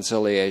this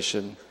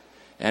reconciliation.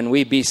 And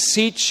we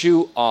beseech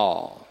you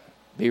all,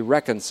 be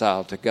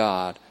reconciled to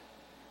God.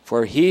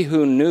 For he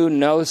who knew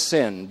no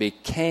sin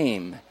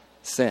became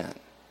sin,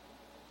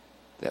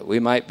 that we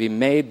might be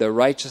made the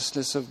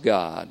righteousness of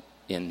God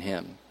in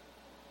him."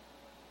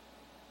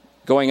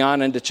 Going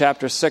on into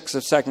chapter 6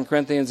 of 2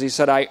 Corinthians, he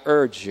said, "I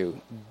urge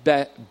you,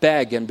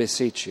 beg and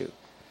beseech you,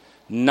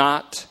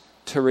 not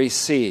to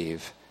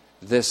receive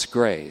this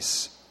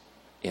grace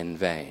in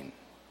vain."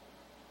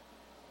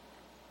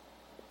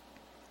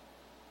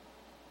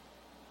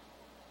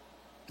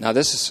 Now,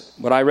 this is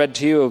what I read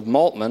to you of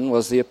Moltmann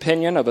was the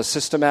opinion of a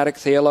systematic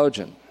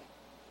theologian,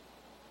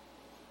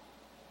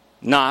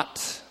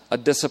 not a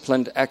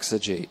disciplined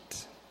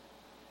exegete.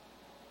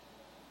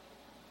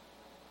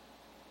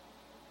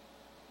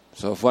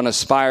 So if one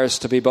aspires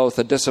to be both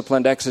a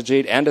disciplined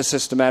exegete and a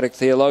systematic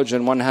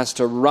theologian, one has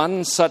to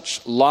run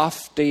such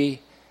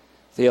lofty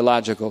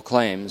theological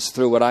claims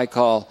through what I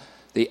call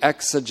the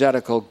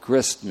exegetical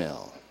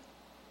gristmill.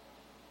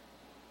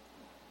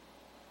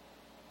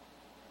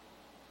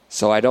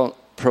 So I don't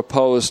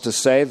propose to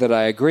say that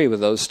I agree with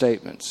those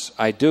statements.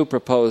 I do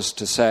propose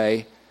to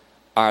say,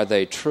 are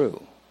they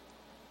true?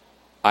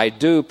 I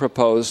do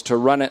propose to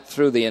run it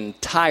through the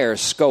entire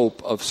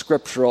scope of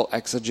scriptural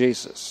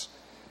exegesis.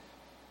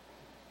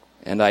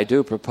 And I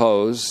do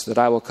propose that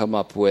I will come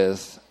up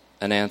with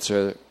an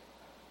answer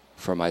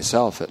for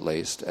myself, at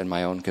least, and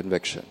my own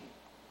conviction.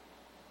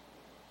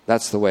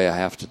 That's the way I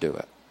have to do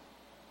it.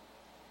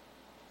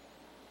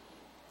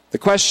 The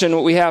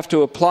question we have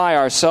to apply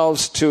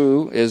ourselves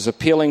to is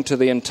appealing to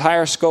the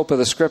entire scope of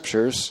the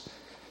Scriptures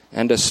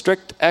and a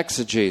strict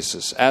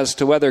exegesis as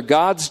to whether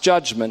God's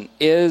judgment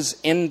is,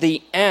 in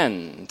the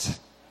end,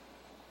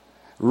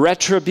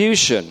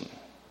 retribution,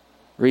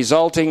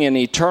 resulting in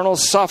eternal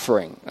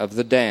suffering of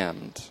the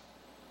damned,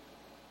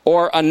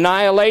 or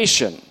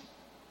annihilation,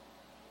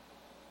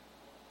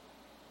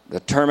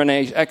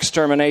 the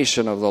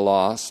extermination of the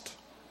lost,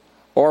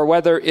 or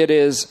whether it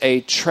is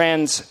a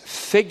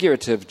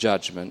transfigurative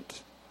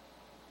judgment,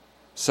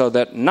 so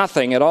that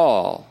nothing at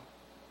all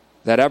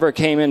that ever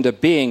came into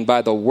being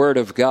by the Word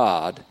of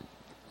God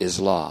is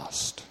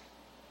lost.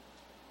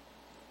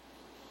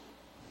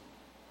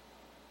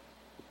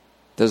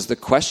 Does the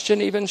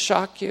question even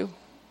shock you?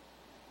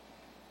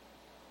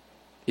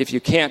 If you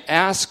can't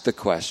ask the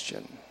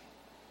question,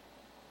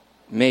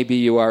 maybe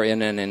you are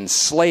in an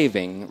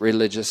enslaving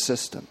religious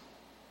system.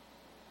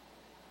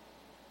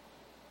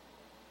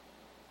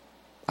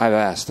 I've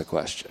asked the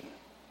question.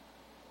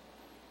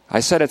 I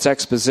said it's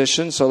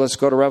exposition, so let's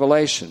go to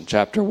Revelation,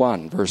 chapter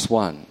 1, verse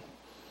 1.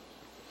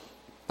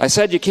 I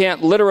said you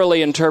can't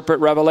literally interpret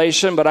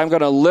Revelation, but I'm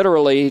going to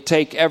literally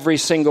take every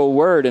single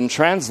word and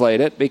translate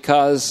it,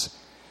 because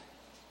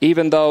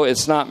even though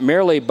it's not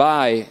merely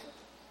by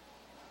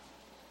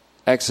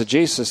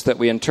exegesis that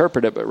we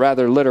interpret it, but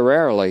rather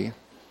literarily,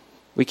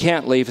 we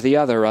can't leave the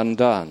other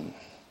undone.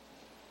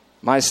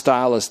 My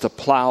style is to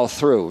plow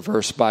through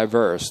verse by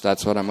verse.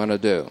 That's what I'm going to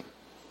do.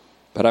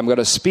 But I'm going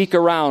to speak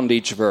around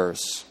each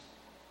verse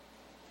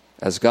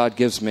as God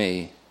gives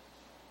me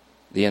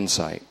the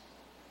insight.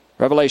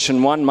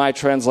 Revelation 1, my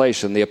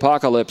translation, the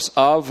apocalypse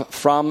of,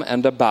 from,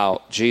 and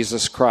about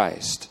Jesus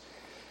Christ,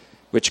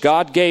 which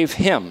God gave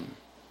him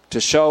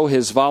to show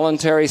his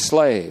voluntary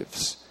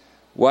slaves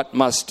what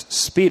must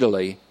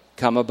speedily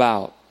come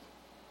about.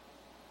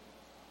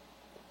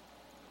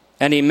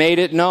 And he made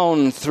it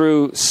known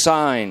through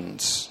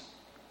signs,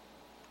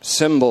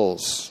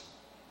 symbols,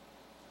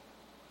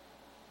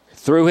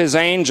 through his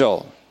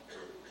angel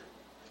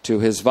to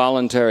his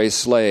voluntary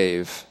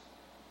slave,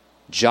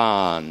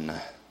 John.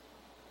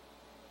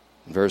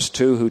 Verse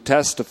 2, who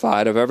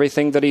testified of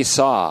everything that he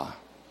saw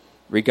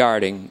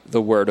regarding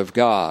the Word of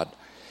God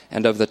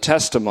and of the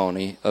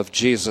testimony of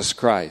Jesus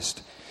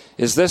Christ.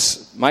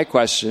 My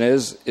question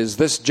is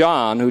this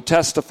John, who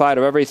testified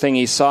of everything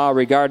he saw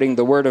regarding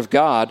the Word of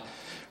God,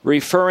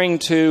 referring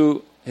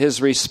to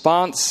his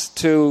response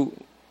to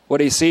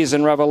what he sees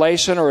in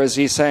Revelation, or is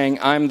he saying,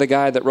 I'm the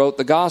guy that wrote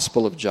the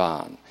Gospel of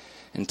John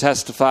and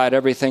testified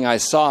everything I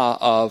saw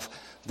of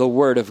the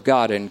Word of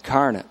God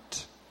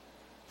incarnate?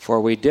 For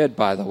we did,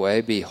 by the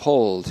way,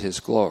 behold his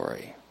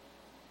glory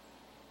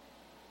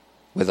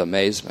with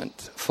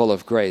amazement, full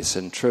of grace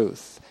and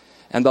truth.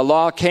 And the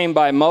law came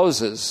by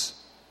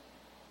Moses.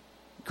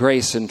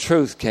 Grace and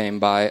truth came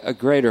by a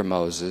greater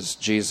Moses,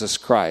 Jesus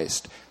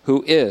Christ,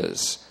 who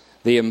is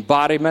the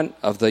embodiment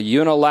of the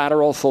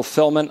unilateral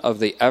fulfillment of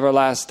the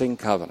everlasting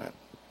covenant.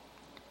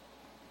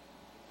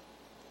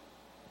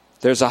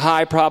 There's a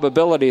high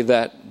probability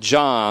that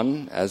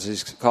John, as he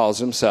calls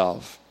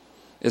himself,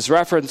 is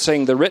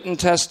referencing the written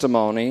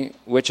testimony,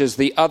 which is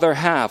the other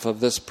half of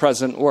this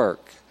present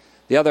work.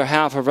 The other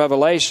half of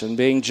Revelation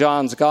being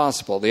John's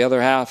gospel. The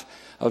other half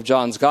of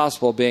John's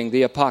gospel being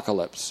the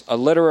apocalypse. A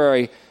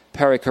literary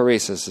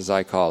perichoresis, as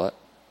I call it.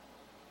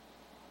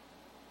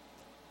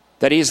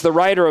 That he's the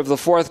writer of the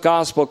fourth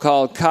gospel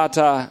called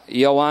Kata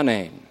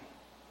Ioannein.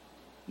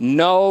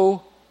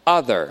 No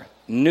other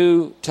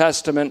New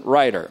Testament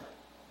writer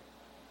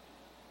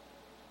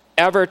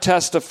ever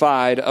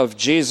testified of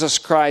Jesus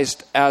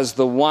Christ as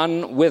the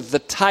one with the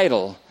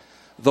title,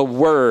 the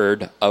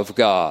Word of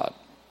God,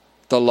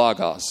 the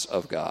Logos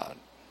of God.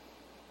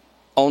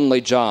 Only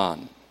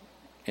John,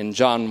 in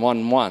John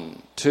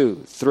 1:1,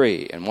 2,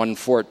 3, and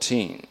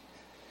 1:14.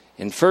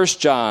 In 1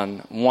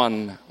 John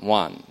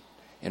 1:1.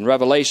 In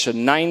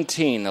Revelation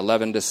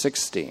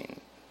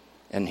 19:11-16.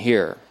 And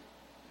here.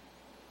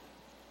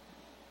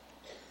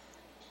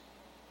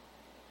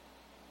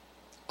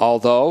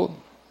 Although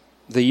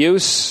the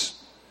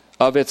use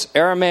of its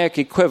Aramaic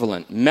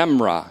equivalent,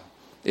 memra,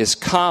 is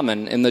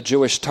common in the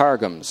Jewish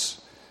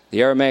Targums,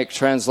 the Aramaic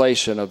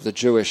translation of the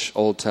Jewish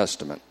Old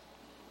Testament.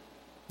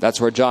 That's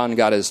where John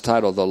got his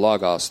title, the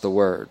Logos, the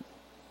Word.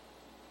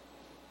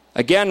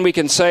 Again, we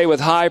can say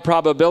with high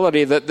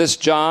probability that this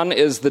John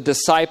is the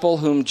disciple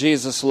whom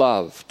Jesus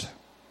loved.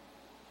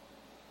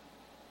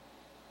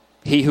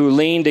 He who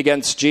leaned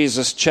against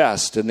Jesus'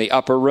 chest in the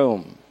upper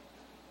room.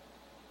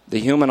 The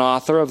human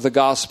author of the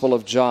Gospel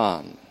of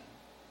John.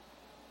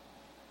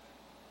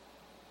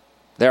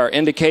 There are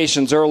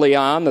indications early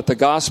on that the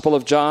Gospel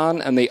of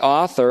John and the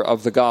author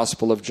of the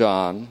Gospel of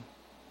John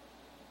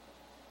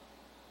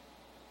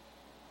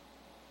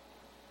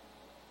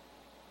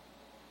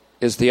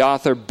is the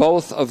author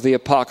both of the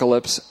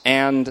Apocalypse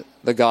and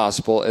the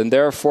Gospel, and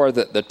therefore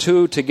that the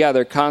two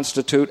together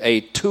constitute a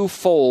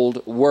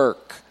twofold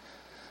work,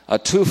 a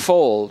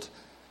twofold,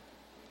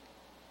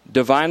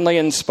 divinely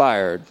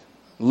inspired,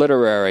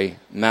 literary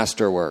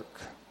masterwork.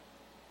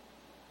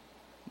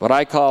 What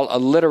I call a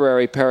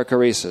literary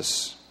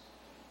perichoresis.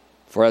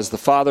 For as the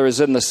Father is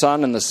in the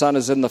Son and the Son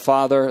is in the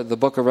Father, the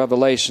book of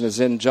Revelation is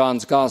in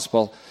John's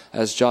Gospel,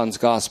 as John's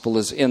Gospel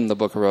is in the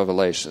book of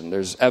Revelation.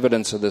 There's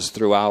evidence of this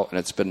throughout, and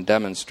it's been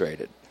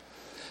demonstrated.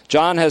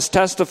 John has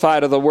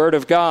testified of the Word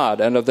of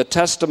God and of the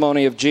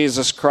testimony of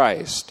Jesus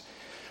Christ,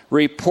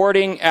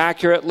 reporting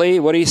accurately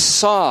what he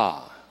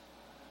saw,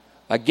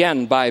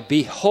 again by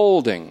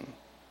beholding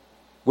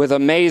with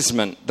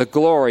amazement the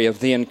glory of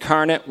the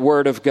incarnate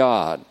Word of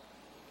God,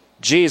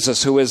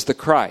 Jesus, who is the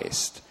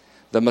Christ,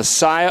 the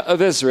Messiah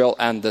of Israel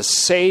and the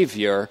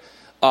Savior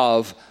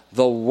of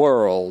the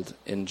world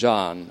in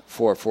John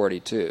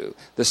 4:42.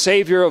 The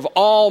Savior of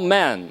all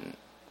men,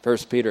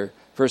 1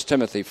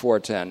 Timothy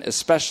 4:10,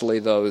 especially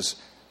those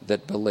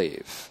that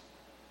believe.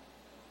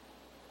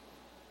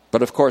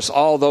 But of course,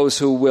 all those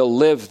who will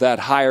live that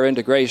higher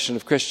integration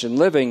of Christian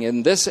living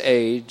in this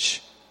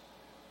age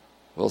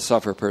will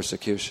suffer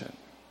persecution.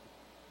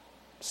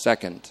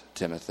 2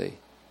 Timothy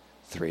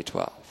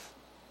 3:12.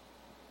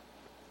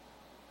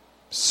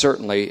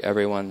 Certainly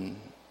everyone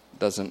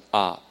doesn't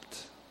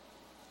opt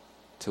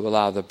to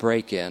allow the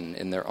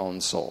break-in their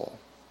own soul.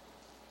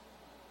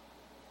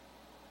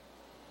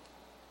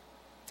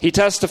 He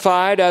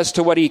testified as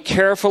to what he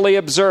carefully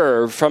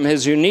observed from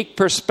his unique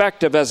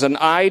perspective as an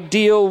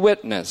ideal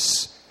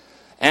witness.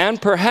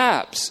 And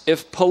perhaps,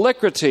 if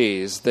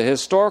Polycrates, the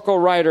historical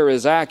writer,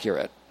 is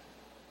accurate,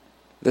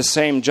 this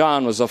same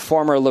John was a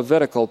former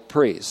Levitical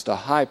priest, a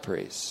high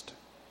priest.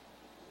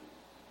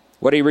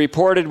 What he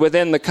reported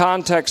within the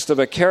context of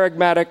a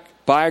charismatic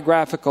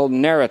biographical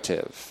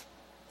narrative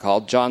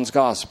called John's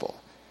Gospel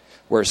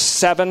were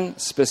 7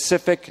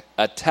 specific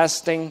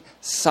attesting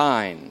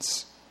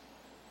signs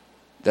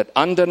that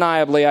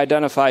undeniably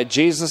identified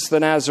Jesus the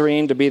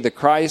Nazarene to be the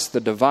Christ, the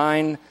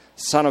divine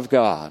Son of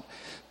God.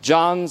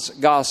 John's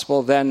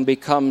Gospel then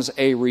becomes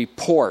a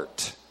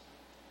report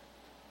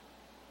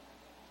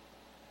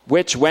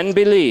which, when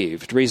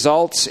believed,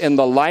 results in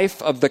the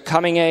life of the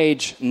coming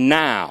age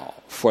now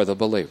for the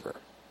believer.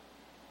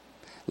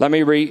 Let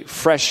me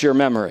refresh your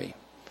memory.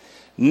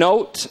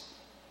 Note,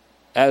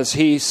 as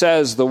he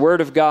says, the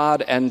Word of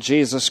God and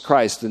Jesus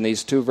Christ in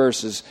these 2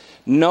 verses,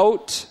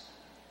 note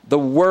the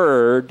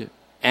Word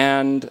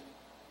and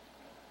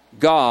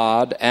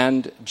God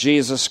and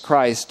Jesus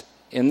Christ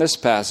in this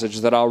passage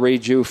that I'll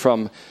read you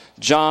from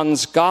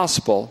John's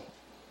Gospel,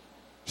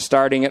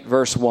 starting at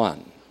verse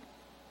 1.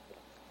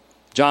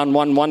 John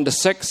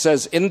 1:1-6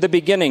 says, "In the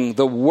beginning,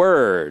 the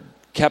Word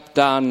kept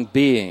on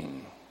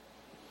being.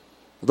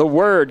 The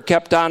Word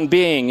kept on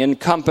being in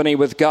company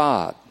with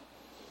God.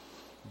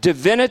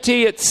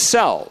 Divinity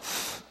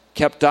itself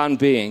kept on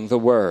being the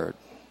Word.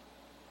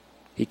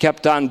 He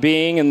kept on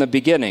being in the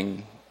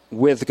beginning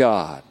with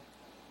God.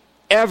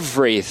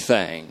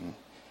 Everything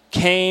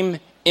came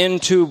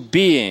into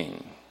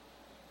being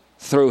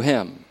through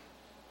him.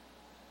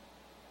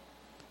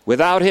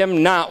 Without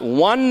him, not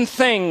one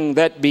thing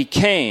that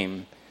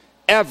became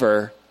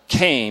ever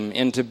came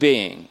into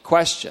being."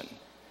 Question: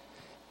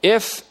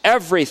 if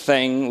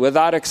everything,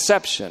 without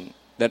exception,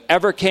 that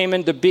ever came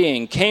into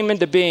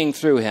being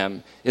through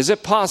him, is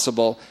it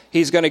possible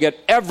he's going to get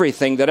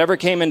everything that ever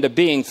came into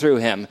being through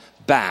him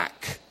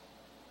back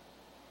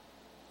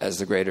as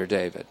the greater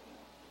David,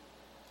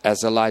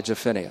 as Elijah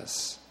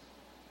Phineas,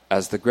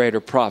 as the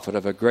greater prophet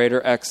of a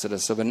greater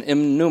exodus of an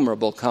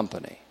innumerable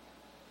company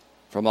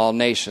from all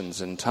nations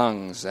and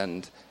tongues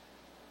and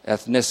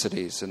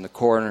ethnicities in the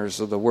corners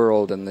of the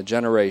world and the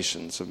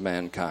generations of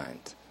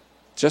mankind?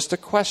 Just a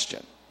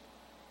question.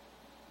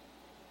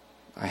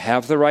 I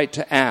have the right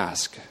to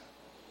ask.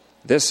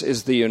 This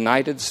is the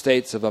United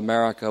States of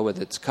America with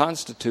its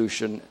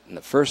Constitution, and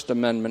the First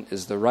Amendment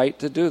is the right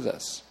to do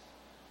this.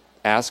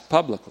 Ask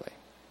publicly.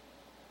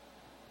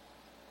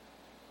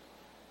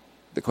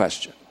 The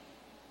question.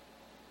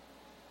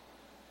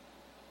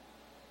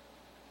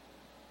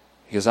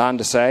 He goes on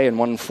to say in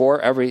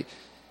 1:4,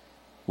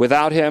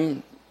 without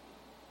him,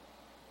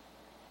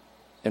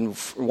 in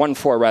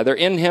 1:4 rather,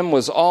 in him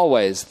was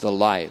always the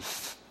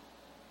life.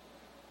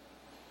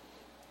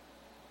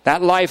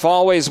 That life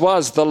always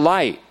was the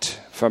light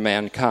for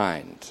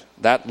mankind.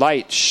 That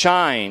light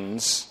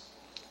shines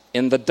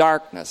in the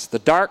darkness. The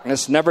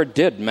darkness never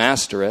did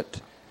master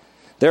it.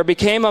 There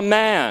became a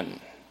man.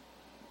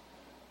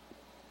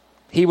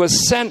 He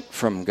was sent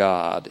from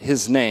God.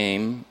 His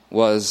name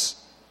was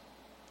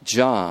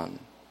John.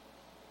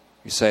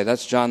 You say,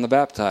 that's John the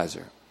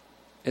Baptizer.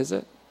 Is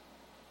it?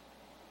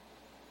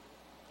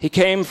 He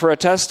came for a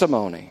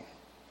testimony.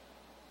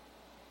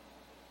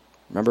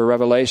 Remember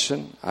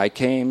Revelation? I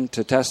came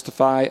to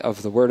testify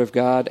of the Word of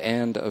God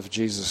and of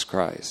Jesus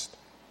Christ.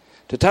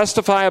 To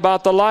testify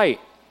about the light,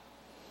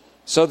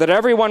 so that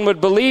everyone would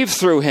believe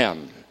through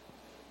him.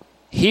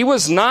 He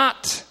was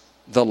not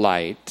the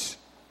light,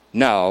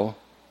 no,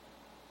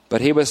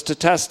 but he was to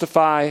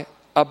testify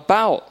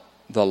about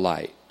the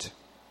light.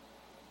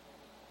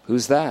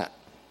 Who's that?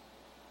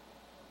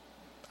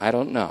 I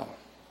don't know.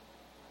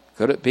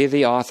 Could it be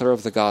the author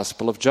of the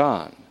Gospel of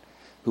John,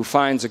 who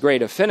finds a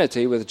great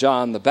affinity with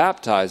John the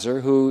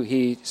Baptizer, who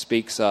he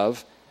speaks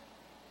of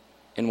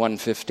in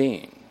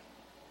 1:15?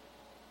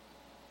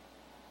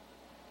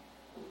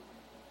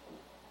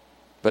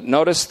 But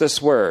notice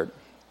this word.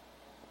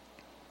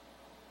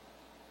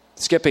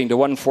 Skipping to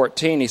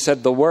 1:14, he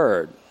said the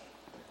Word,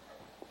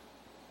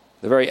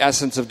 the very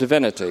essence of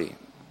divinity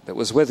that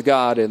was with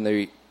God in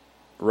the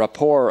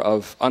rapport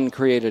of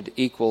uncreated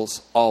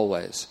equals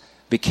always,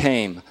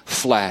 became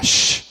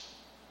flesh,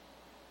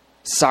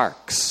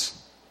 sarx.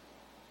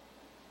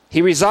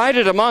 He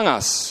resided among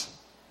us.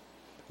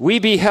 We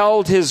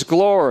beheld his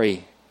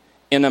glory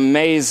in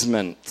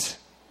amazement,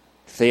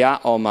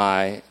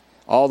 theaomai,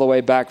 all the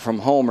way back from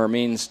Homer,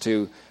 means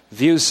to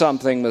view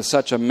something with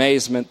such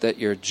amazement that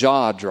your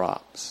jaw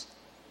drops.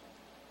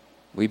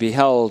 We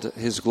beheld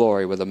his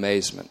glory with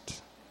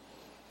amazement.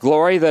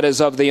 Glory that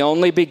is of the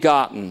only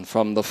begotten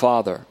from the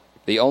Father,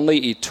 the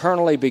only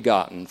eternally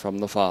begotten from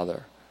the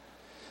Father.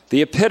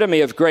 The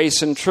epitome of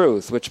grace and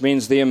truth, which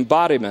means the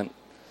embodiment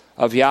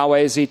of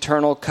Yahweh's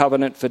eternal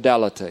covenant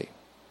fidelity,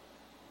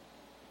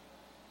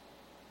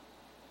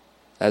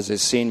 as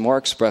is seen more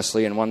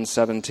expressly in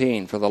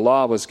 1:17. For the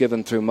law was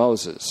given through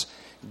Moses.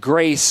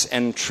 Grace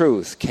and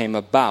truth came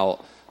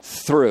about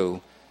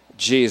through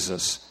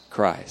Jesus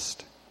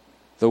Christ.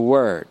 The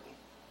Word,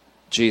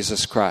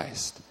 Jesus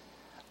Christ.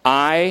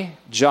 I,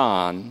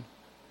 John,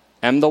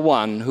 am the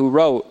one who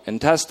wrote and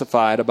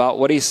testified about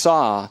what he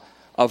saw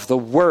of the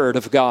Word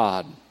of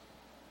God.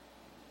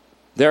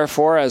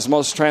 Therefore, as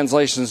most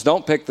translations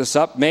don't pick this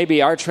up,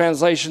 maybe our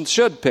translation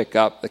should pick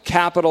up the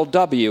capital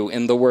W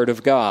in the Word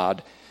of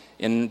God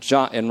in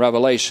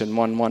Revelation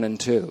 1:1 and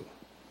 2.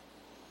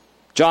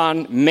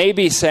 John may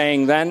be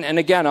saying then, and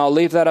again, I'll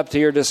leave that up to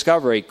your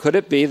discovery, could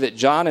it be that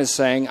John is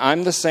saying,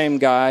 I'm the same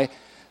guy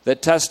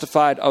that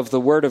testified of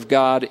the Word of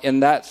God in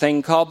that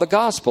thing called the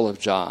Gospel of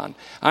John?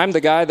 I'm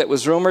the guy that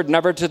was rumored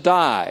never to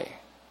die.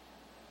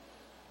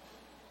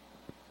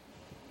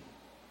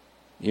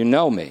 You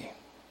know me.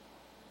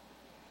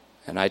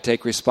 And I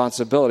take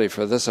responsibility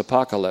for this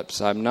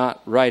apocalypse. I'm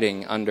not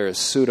writing under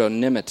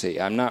pseudonymity.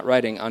 I'm not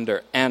writing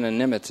under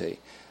anonymity.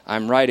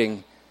 I'm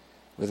writing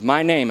with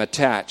my name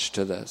attached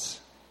to this.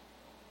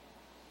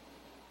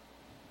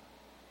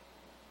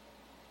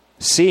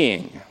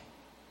 Seeing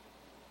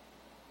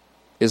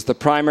is the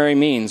primary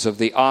means of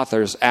the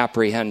author's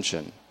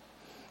apprehension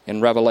in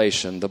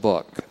Revelation, the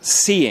book.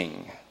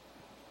 Seeing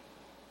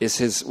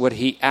is what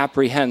he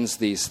apprehends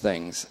these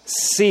things.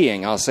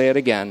 Seeing, I'll say it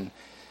again,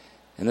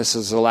 and this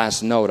is the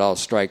last note I'll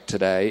strike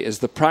today, is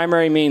the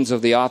primary means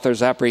of the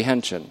author's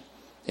apprehension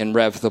in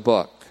Rev the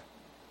Book.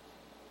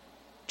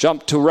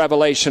 Jump to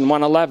Revelation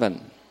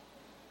 1:11.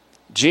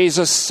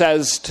 Jesus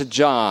says to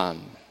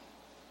John,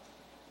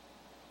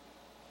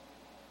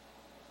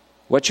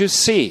 what you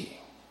see,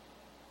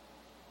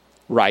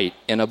 write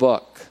in a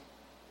book.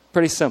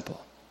 Pretty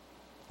simple.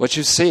 What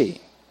you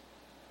see,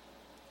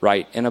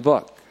 write in a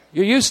book.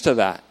 You're used to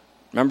that.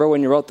 Remember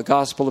when you wrote the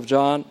Gospel of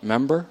John?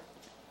 Remember?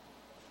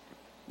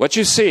 What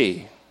you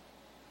see,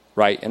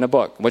 write in a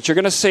book. What you're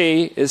going to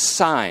see is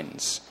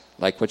signs,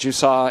 like what you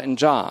saw in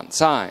John,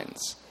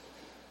 signs.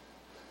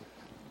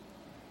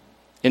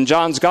 In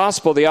John's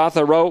Gospel, the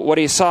author wrote what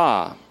he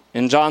saw.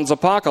 In John's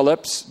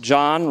Apocalypse,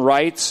 John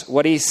writes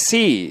what he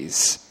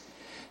sees.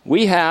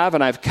 We have,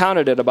 and I've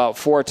counted it about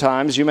 4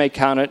 times, you may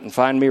count it and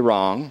find me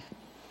wrong,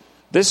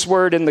 this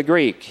word in the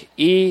Greek,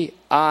 E-I-D-O-N,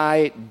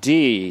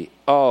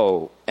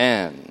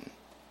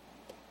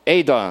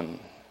 Adon.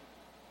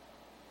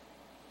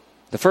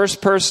 The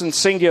first person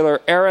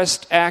singular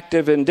aorist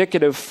active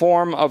indicative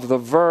form of the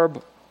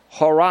verb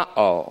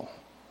horao,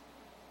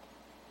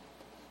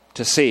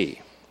 to see.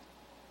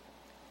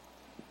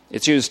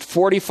 It's used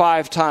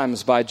 45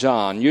 times by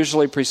John,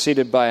 usually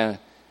preceded by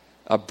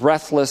a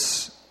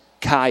breathless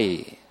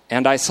kai.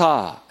 And I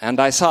saw,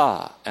 and I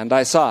saw, and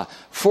I saw.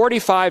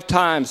 45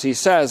 times he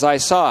says, I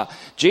saw.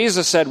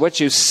 Jesus said, what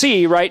you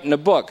see, write in a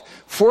book.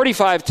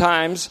 45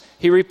 times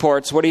he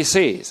reports what he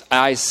sees.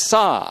 I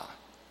saw.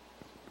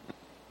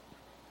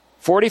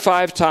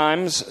 45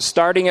 times,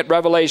 starting at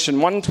Revelation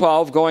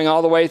 1:12, going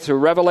all the way through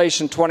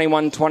Revelation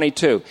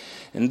 21:22.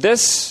 And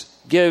this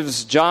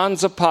gives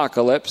John's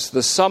apocalypse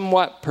the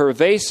somewhat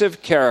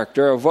pervasive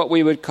character of what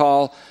we would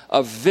call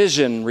a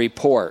vision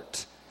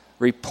report.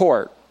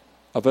 Report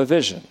of a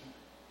vision,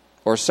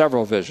 or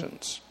several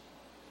visions.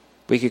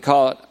 We could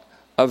call it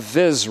a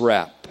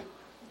visrep.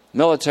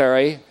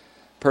 Military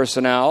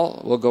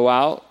personnel will go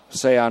out,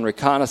 say on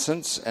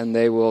reconnaissance, and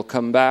they will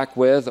come back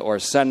with or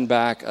send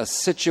back a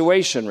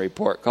situation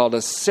report called a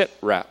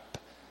sitrep.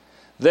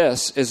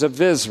 This is a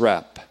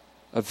visrep,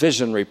 a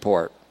vision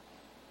report.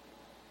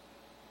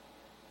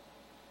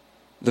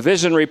 The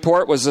vision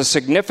report was a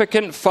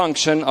significant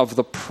function of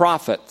the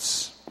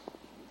prophets.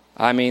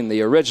 I mean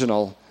the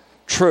original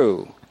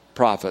true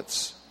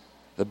prophets,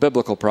 the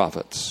biblical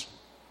prophets.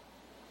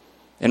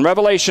 In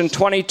Revelation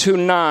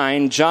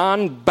 22:9,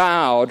 John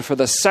bowed for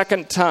the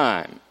second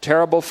time.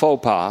 Terrible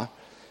faux pas.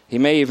 He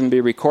may even be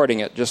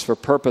recording it just for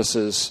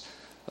purposes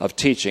of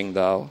teaching,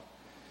 though.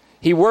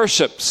 He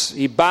worships,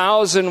 he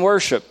bows in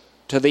worship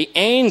to the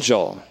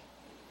angel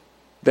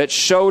that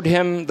showed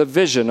him the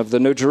vision of the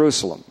New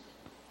Jerusalem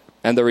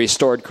and the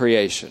restored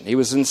creation. He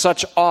was in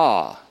such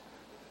awe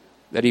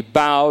that he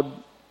bowed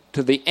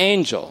to the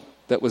angel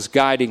that was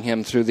guiding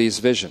him through these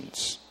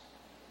visions.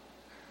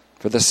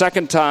 For the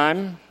second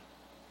time,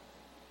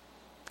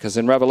 because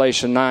in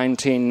Revelation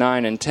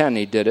 19:9 and 10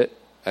 he did it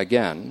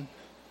again.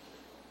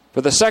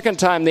 For the second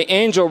time, the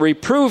angel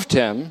reproved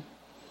him,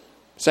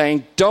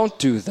 saying, don't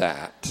do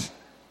that.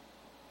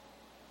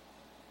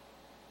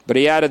 But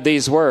he added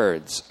these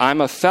words,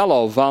 I'm a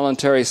fellow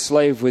voluntary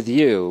slave with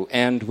you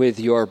and with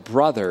your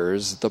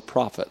brothers, the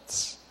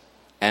prophets,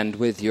 and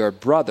with your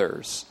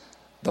brothers,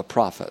 the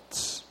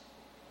prophets.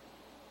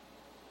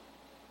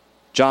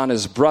 John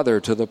is brother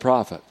to the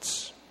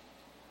prophets.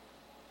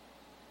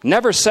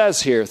 Never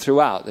says here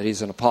throughout that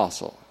he's an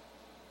apostle.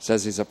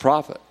 Says he's a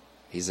prophet.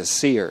 He's a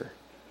seer.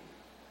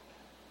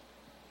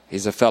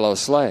 He's a fellow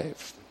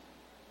slave.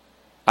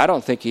 I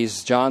don't think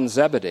he's John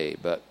Zebedee,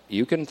 but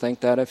you can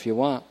think that if you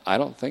want. I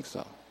don't think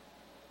so.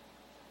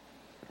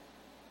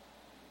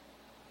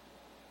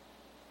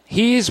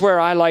 He's where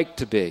I like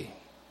to be,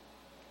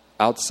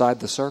 outside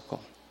the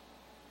circle.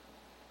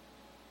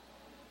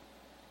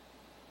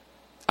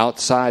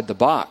 Outside the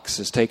box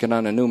has taken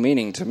on a new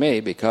meaning to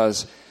me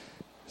because,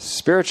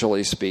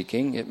 spiritually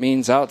speaking, it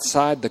means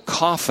outside the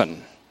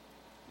coffin.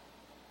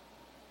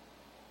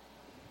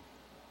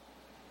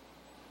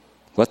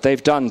 What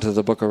they've done to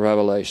the book of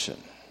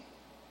Revelation,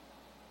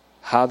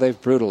 how they've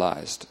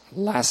brutalized,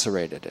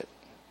 lacerated it,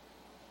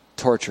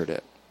 tortured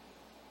it.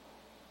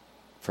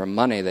 For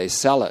money, they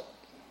sell it.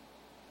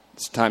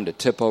 It's time to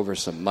tip over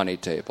some money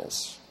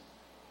tables.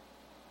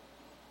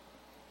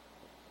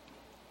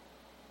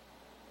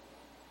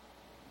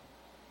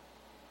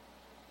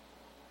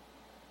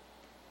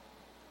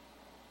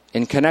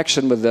 In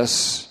connection with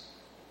this,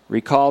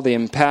 recall the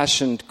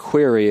impassioned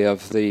query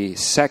of the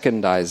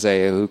second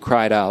Isaiah who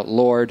cried out,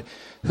 "Lord,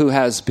 who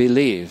has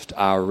believed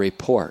our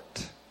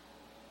report?"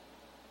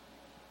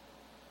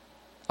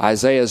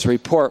 Isaiah's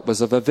report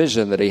was of a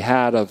vision that he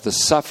had of the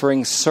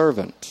suffering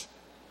servant.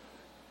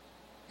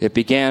 It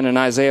began in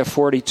Isaiah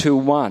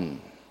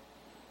 42:1,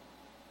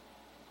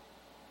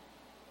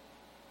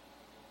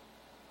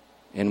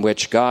 in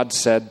which God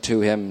said to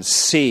him,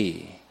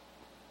 "See,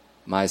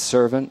 my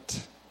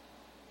servant,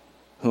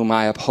 whom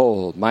I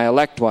uphold, my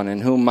elect one,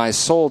 in whom my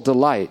soul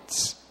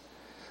delights.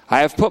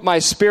 I have put my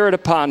spirit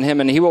upon him,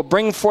 and he will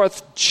bring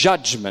forth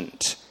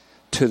judgment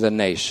to the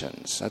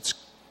nations." That's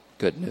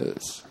good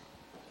news.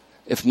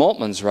 If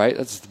Moltmann's right,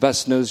 that's the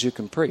best news you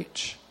can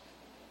preach.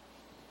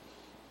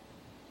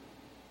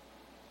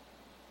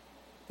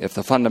 If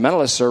the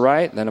fundamentalists are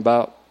right, then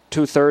about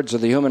 2/3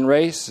 of the human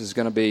race is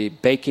going to be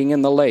baking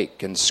in the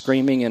lake and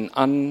screaming in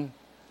untold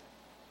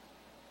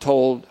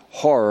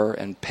horror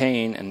and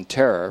pain and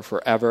terror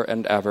forever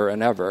and ever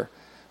and ever,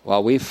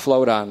 while we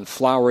float on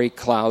flowery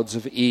clouds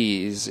of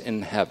ease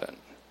in heaven.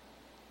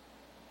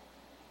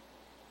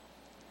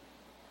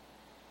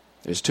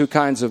 There's two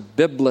kinds of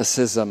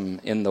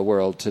biblicism in the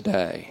world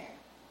today.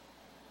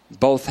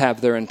 Both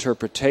have their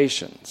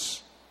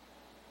interpretations.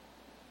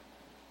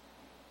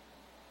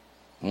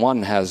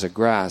 One has a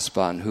grasp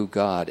on who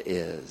God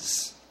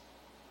is.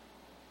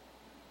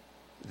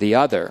 The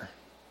other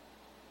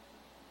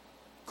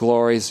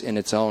glories in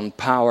its own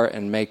power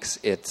and makes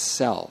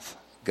itself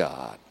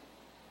God,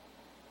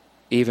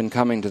 even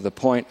coming to the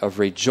point of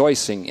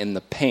rejoicing in the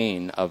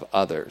pain of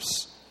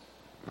others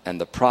and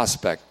the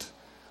prospect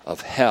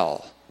of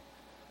hell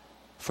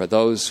for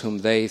those whom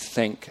they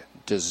think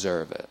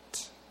deserve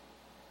it.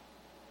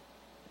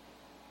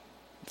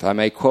 If I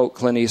may quote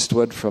Clint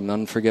Eastwood from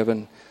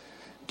Unforgiven,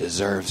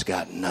 "Deserve's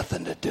got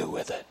nothing to do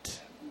with it."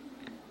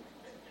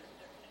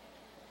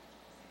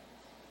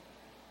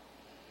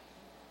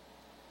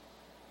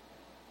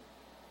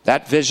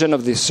 That vision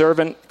of the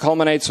servant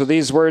culminates with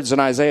these words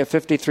in Isaiah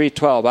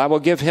 53:12. "I will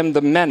give him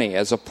the many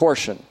as a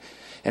portion,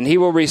 and he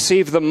will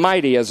receive the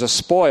mighty as a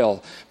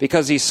spoil,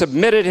 because he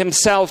submitted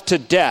himself to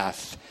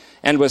death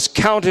and was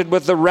counted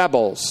with the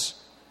rebels,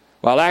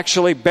 while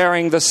actually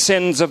bearing the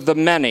sins of the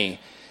many.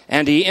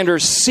 And he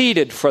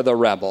interceded for the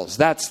rebels."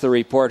 That's the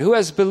report. Who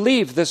has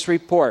believed this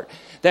report?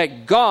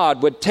 That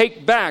God would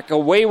take back a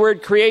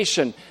wayward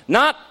creation,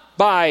 not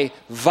by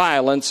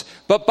violence,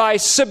 but by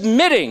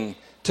submitting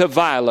to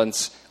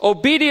violence,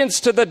 obedience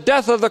to the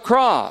death of the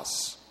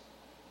cross.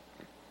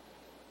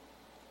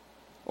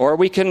 Or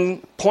we can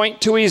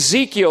point to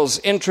Ezekiel's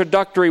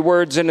introductory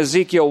words in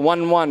Ezekiel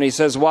 1:1. He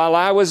says, "While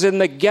I was in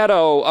the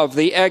ghetto of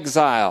the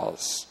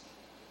exiles,"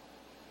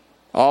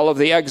 all of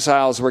the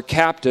exiles were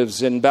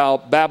captives in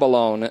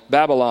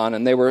Babylon,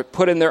 and they were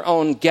put in their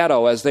own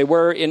ghetto as they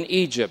were in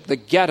Egypt, the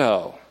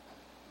ghetto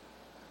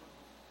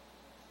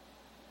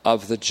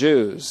of the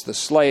Jews, the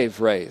slave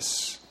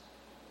race.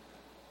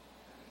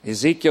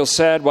 Ezekiel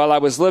said, "While I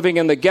was living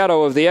in the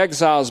ghetto of the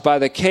exiles by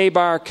the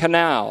Kebar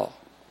Canal,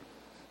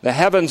 the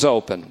heavens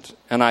opened,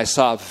 and I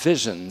saw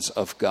visions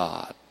of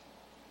God."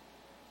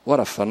 What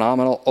a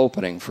phenomenal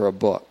opening for a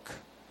book.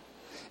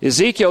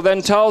 Ezekiel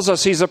then tells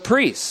us he's a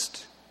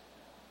priest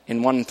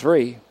in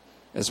 1:3,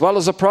 as well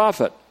as a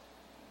prophet.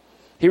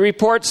 He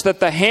reports that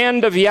the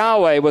hand of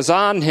Yahweh was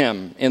on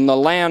him in the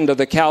land of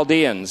the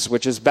Chaldeans,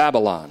 which is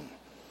Babylon.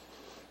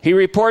 He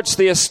reports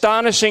the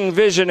astonishing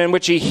vision in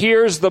which he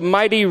hears the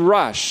mighty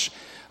rush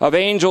of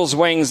angels'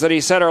 wings that he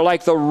said are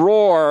like the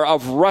roar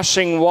of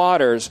rushing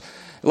waters,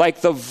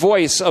 like the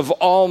voice of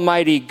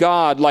Almighty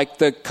God, like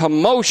the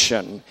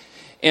commotion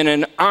in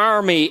an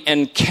army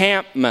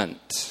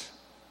encampment.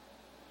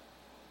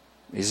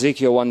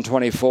 Ezekiel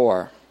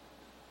 1:24.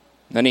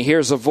 Then he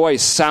hears a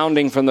voice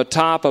sounding from the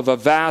top of a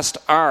vast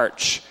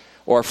arch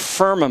or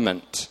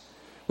firmament,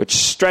 which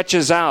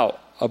stretches out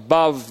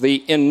above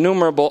the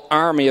innumerable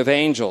army of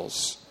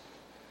angels.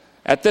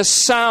 At this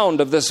sound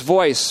of this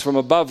voice from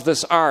above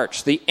this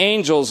arch, the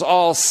angels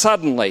all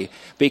suddenly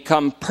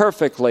become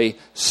perfectly,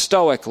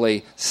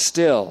 stoically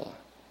still.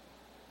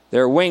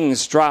 Their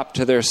wings drop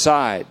to their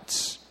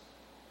sides.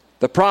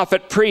 The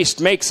prophet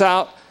priest makes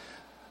out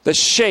the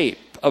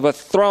shape of a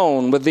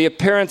throne with the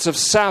appearance of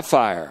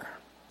sapphire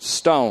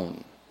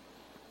stone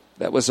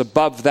that was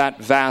above that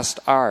vast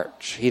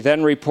arch. He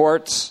then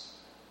reports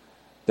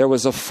there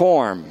was a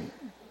form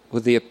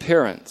with the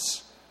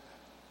appearance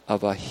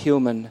of a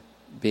human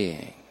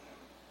being,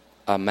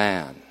 a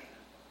man,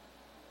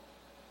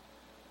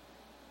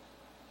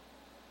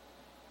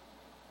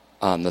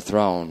 on the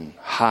throne,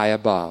 high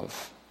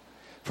above.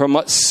 From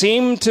what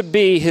seemed to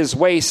be his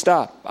waist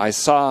up, I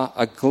saw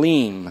a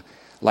gleam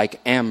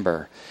like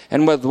amber,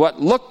 and with what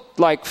looked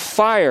like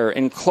fire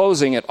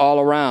enclosing it all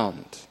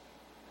around.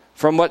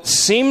 From what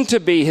seemed to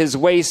be his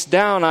waist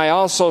down, I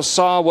also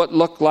saw what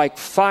looked like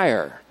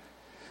fire.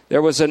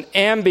 There was an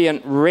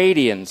ambient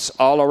radiance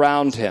all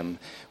around him,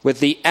 with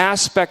the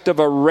aspect of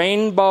a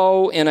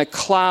rainbow in a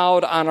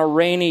cloud on a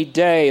rainy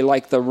day,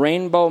 like the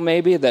rainbow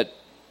maybe that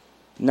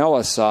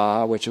Noah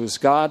saw, which was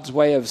God's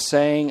way of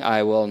saying,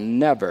 I will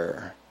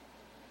never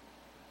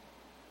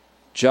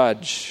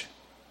judge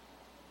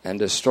and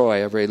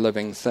destroy every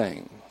living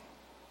thing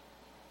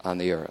on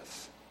the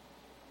earth.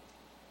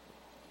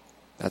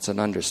 That's an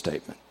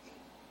understatement.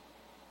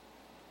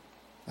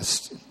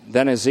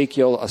 Then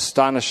Ezekiel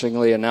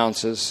astonishingly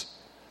announces,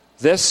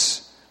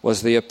 this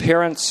was the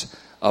appearance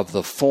of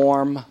the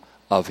form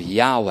of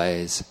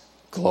Yahweh's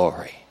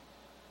glory.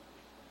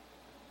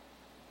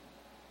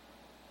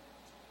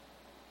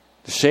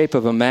 The shape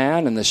of a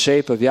man and the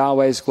shape of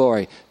Yahweh's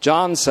glory.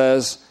 John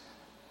says,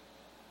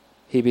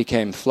 he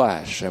became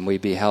flesh and we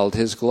beheld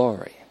his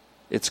glory.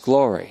 It's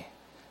glory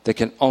that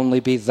can only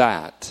be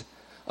that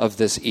of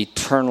this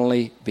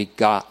eternally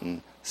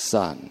begotten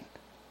Son,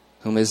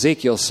 whom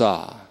Ezekiel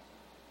saw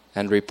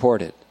and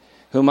reported,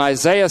 whom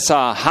Isaiah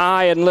saw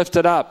high and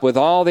lifted up with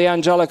all the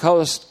angelic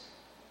host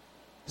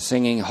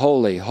singing,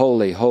 holy,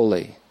 holy,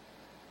 holy,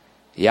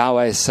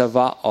 Yahweh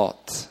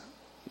Sevaot,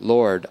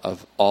 Lord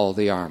of all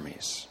the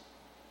armies.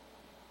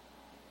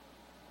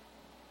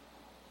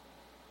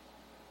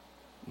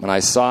 When I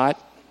saw it,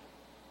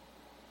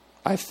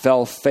 I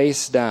fell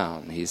face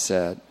down, he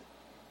said,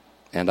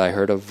 and I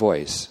heard a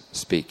voice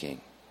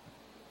speaking.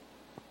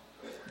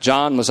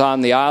 John was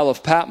on the Isle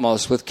of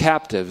Patmos with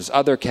captives,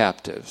 other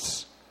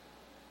captives.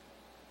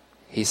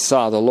 He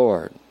saw the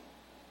Lord.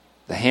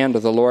 The hand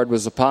of the Lord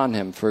was upon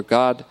him, for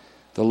God,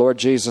 the Lord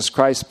Jesus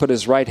Christ, put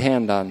his right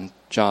hand on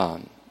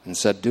John and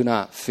said, do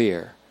not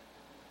fear.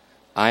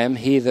 I am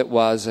he that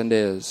was and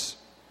is.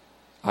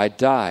 I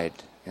died,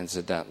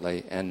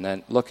 incidentally, and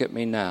then look at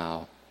me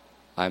now.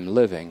 I'm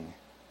living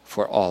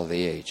for all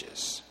the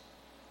ages.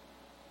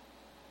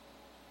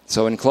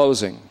 So in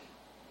closing,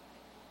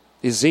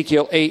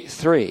 Ezekiel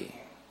 8:3,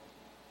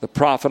 the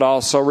prophet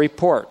also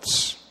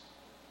reports,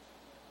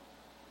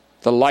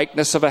 the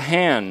likeness of a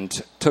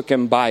hand took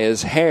him by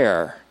his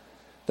hair.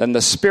 Then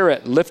the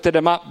Spirit lifted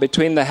him up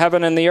between the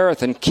heaven and the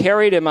earth and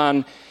carried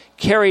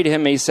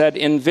him, he said,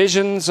 in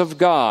visions of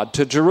God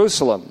to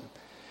Jerusalem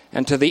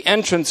and to the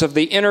entrance of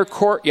the inner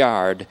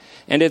courtyard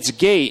and its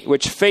gate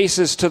which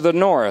faces to the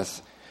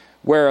north,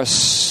 where a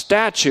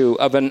statue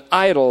of an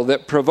idol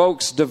that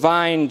provokes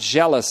divine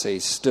jealousy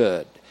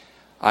stood.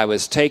 I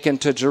was taken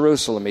to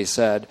Jerusalem, he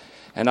said,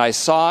 and I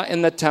saw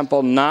in the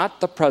temple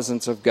not the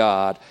presence of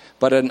God,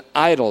 but an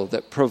idol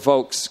that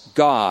provokes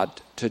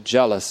God to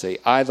jealousy.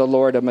 I, the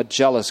Lord, am a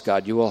jealous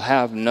God. You will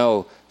have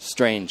no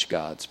strange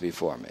gods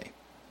before me.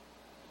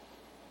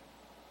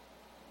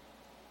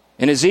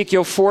 In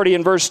Ezekiel 40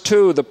 and verse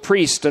 2, the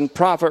priest and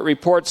prophet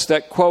reports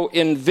that, quote,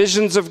 in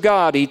visions of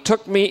God, he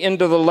took me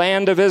into the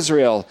land of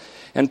Israel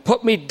and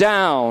put me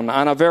down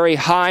on a very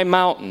high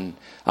mountain,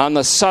 on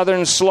the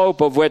southern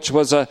slope of which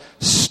was a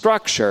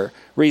structure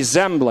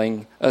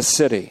resembling a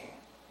city.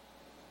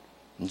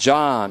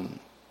 John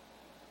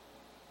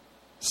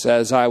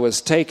says, I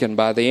was taken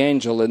by the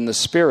angel in the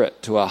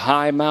Spirit to a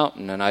high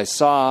mountain, and I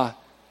saw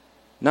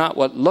not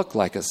what looked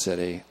like a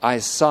city. I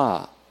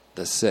saw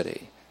the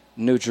city,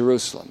 New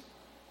Jerusalem,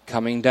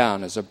 coming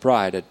down as a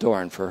bride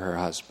adorned for her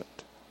husband.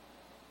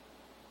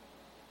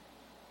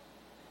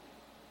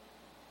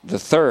 The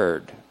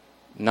third,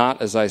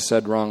 not as I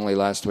said wrongly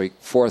last week,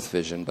 fourth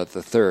vision, but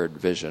the third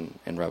vision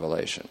in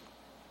Revelation.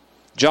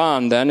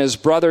 John then is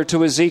brother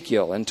to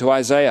Ezekiel and to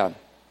Isaiah.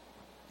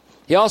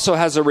 He also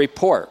has a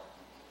report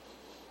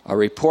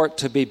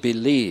to be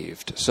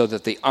believed, so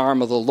that the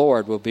arm of the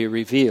Lord will be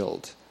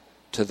revealed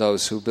to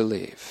those who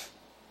believe.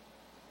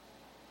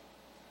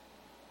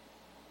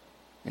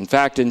 In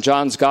fact, in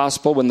John's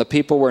gospel, when the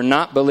people were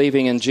not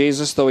believing in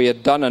Jesus, though he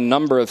had done a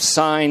number of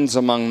signs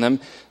among them,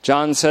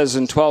 John says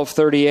in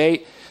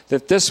 12:38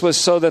 that this was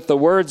so that the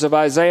words of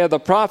Isaiah the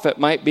prophet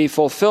might be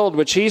fulfilled,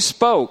 which he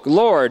spoke,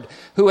 Lord,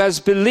 who has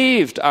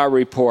believed our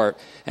report,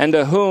 and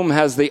to whom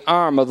has the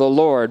arm of the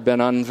Lord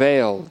been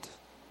unveiled?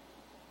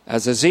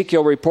 As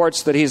Ezekiel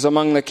reports that he's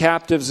among the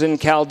captives in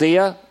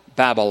Chaldea,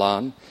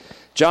 Babylon,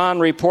 John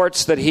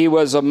reports that he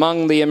was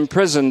among the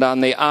imprisoned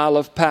on the Isle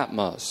of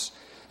Patmos.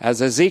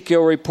 As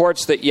Ezekiel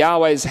reports that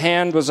Yahweh's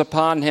hand was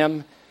upon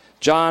him,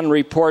 John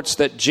reports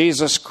that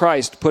Jesus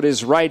Christ put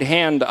his right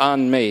hand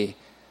on me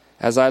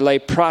as I lay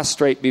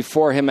prostrate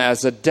before him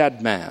as a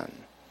dead man.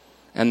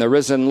 And the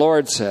risen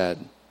Lord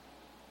said,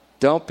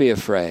 "Don't be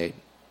afraid.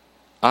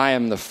 I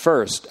am the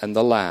first and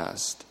the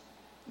last,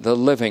 the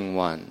living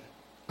one.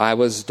 I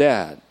was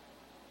dead,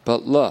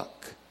 but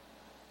look,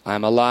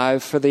 I'm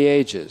alive for the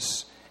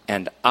ages,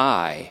 and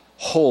I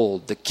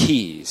hold the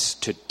keys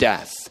to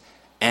death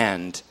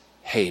and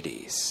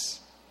Hades."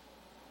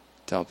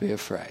 Don't be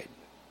afraid.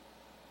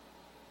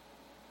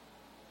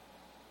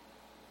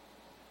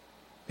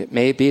 It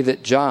may be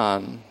that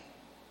John,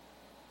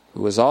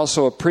 who was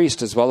also a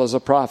priest as well as a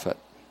prophet,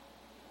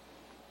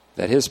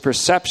 that his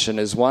perception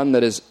is one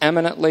that is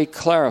eminently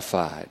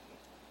clarified.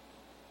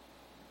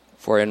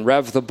 For in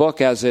Rev the Book,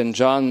 as in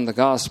John the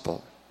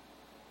Gospel,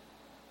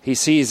 he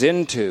sees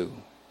into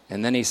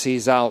and then he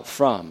sees out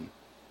from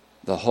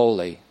the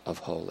Holy of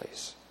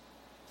Holies.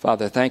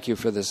 Father, thank you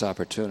for this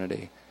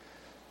opportunity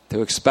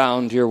to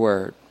expound your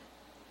word.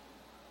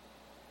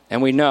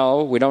 And we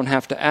know, we don't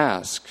have to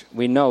ask,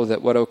 we know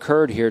that what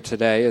occurred here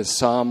today is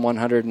Psalm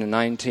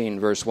 119,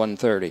 verse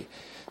 130.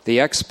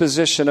 The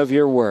exposition of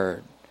your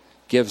word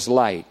gives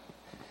light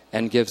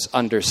and gives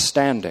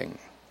understanding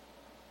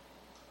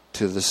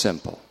to the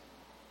simple.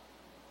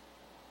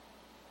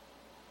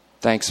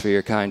 Thanks for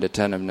your kind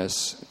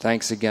attentiveness.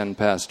 Thanks again,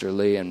 Pastor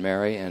Lee and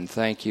Mary, and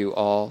thank you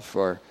all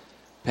for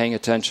paying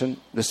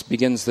attention. This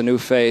begins the new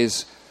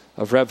phase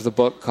of Rev the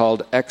Book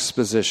called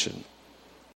Exposition.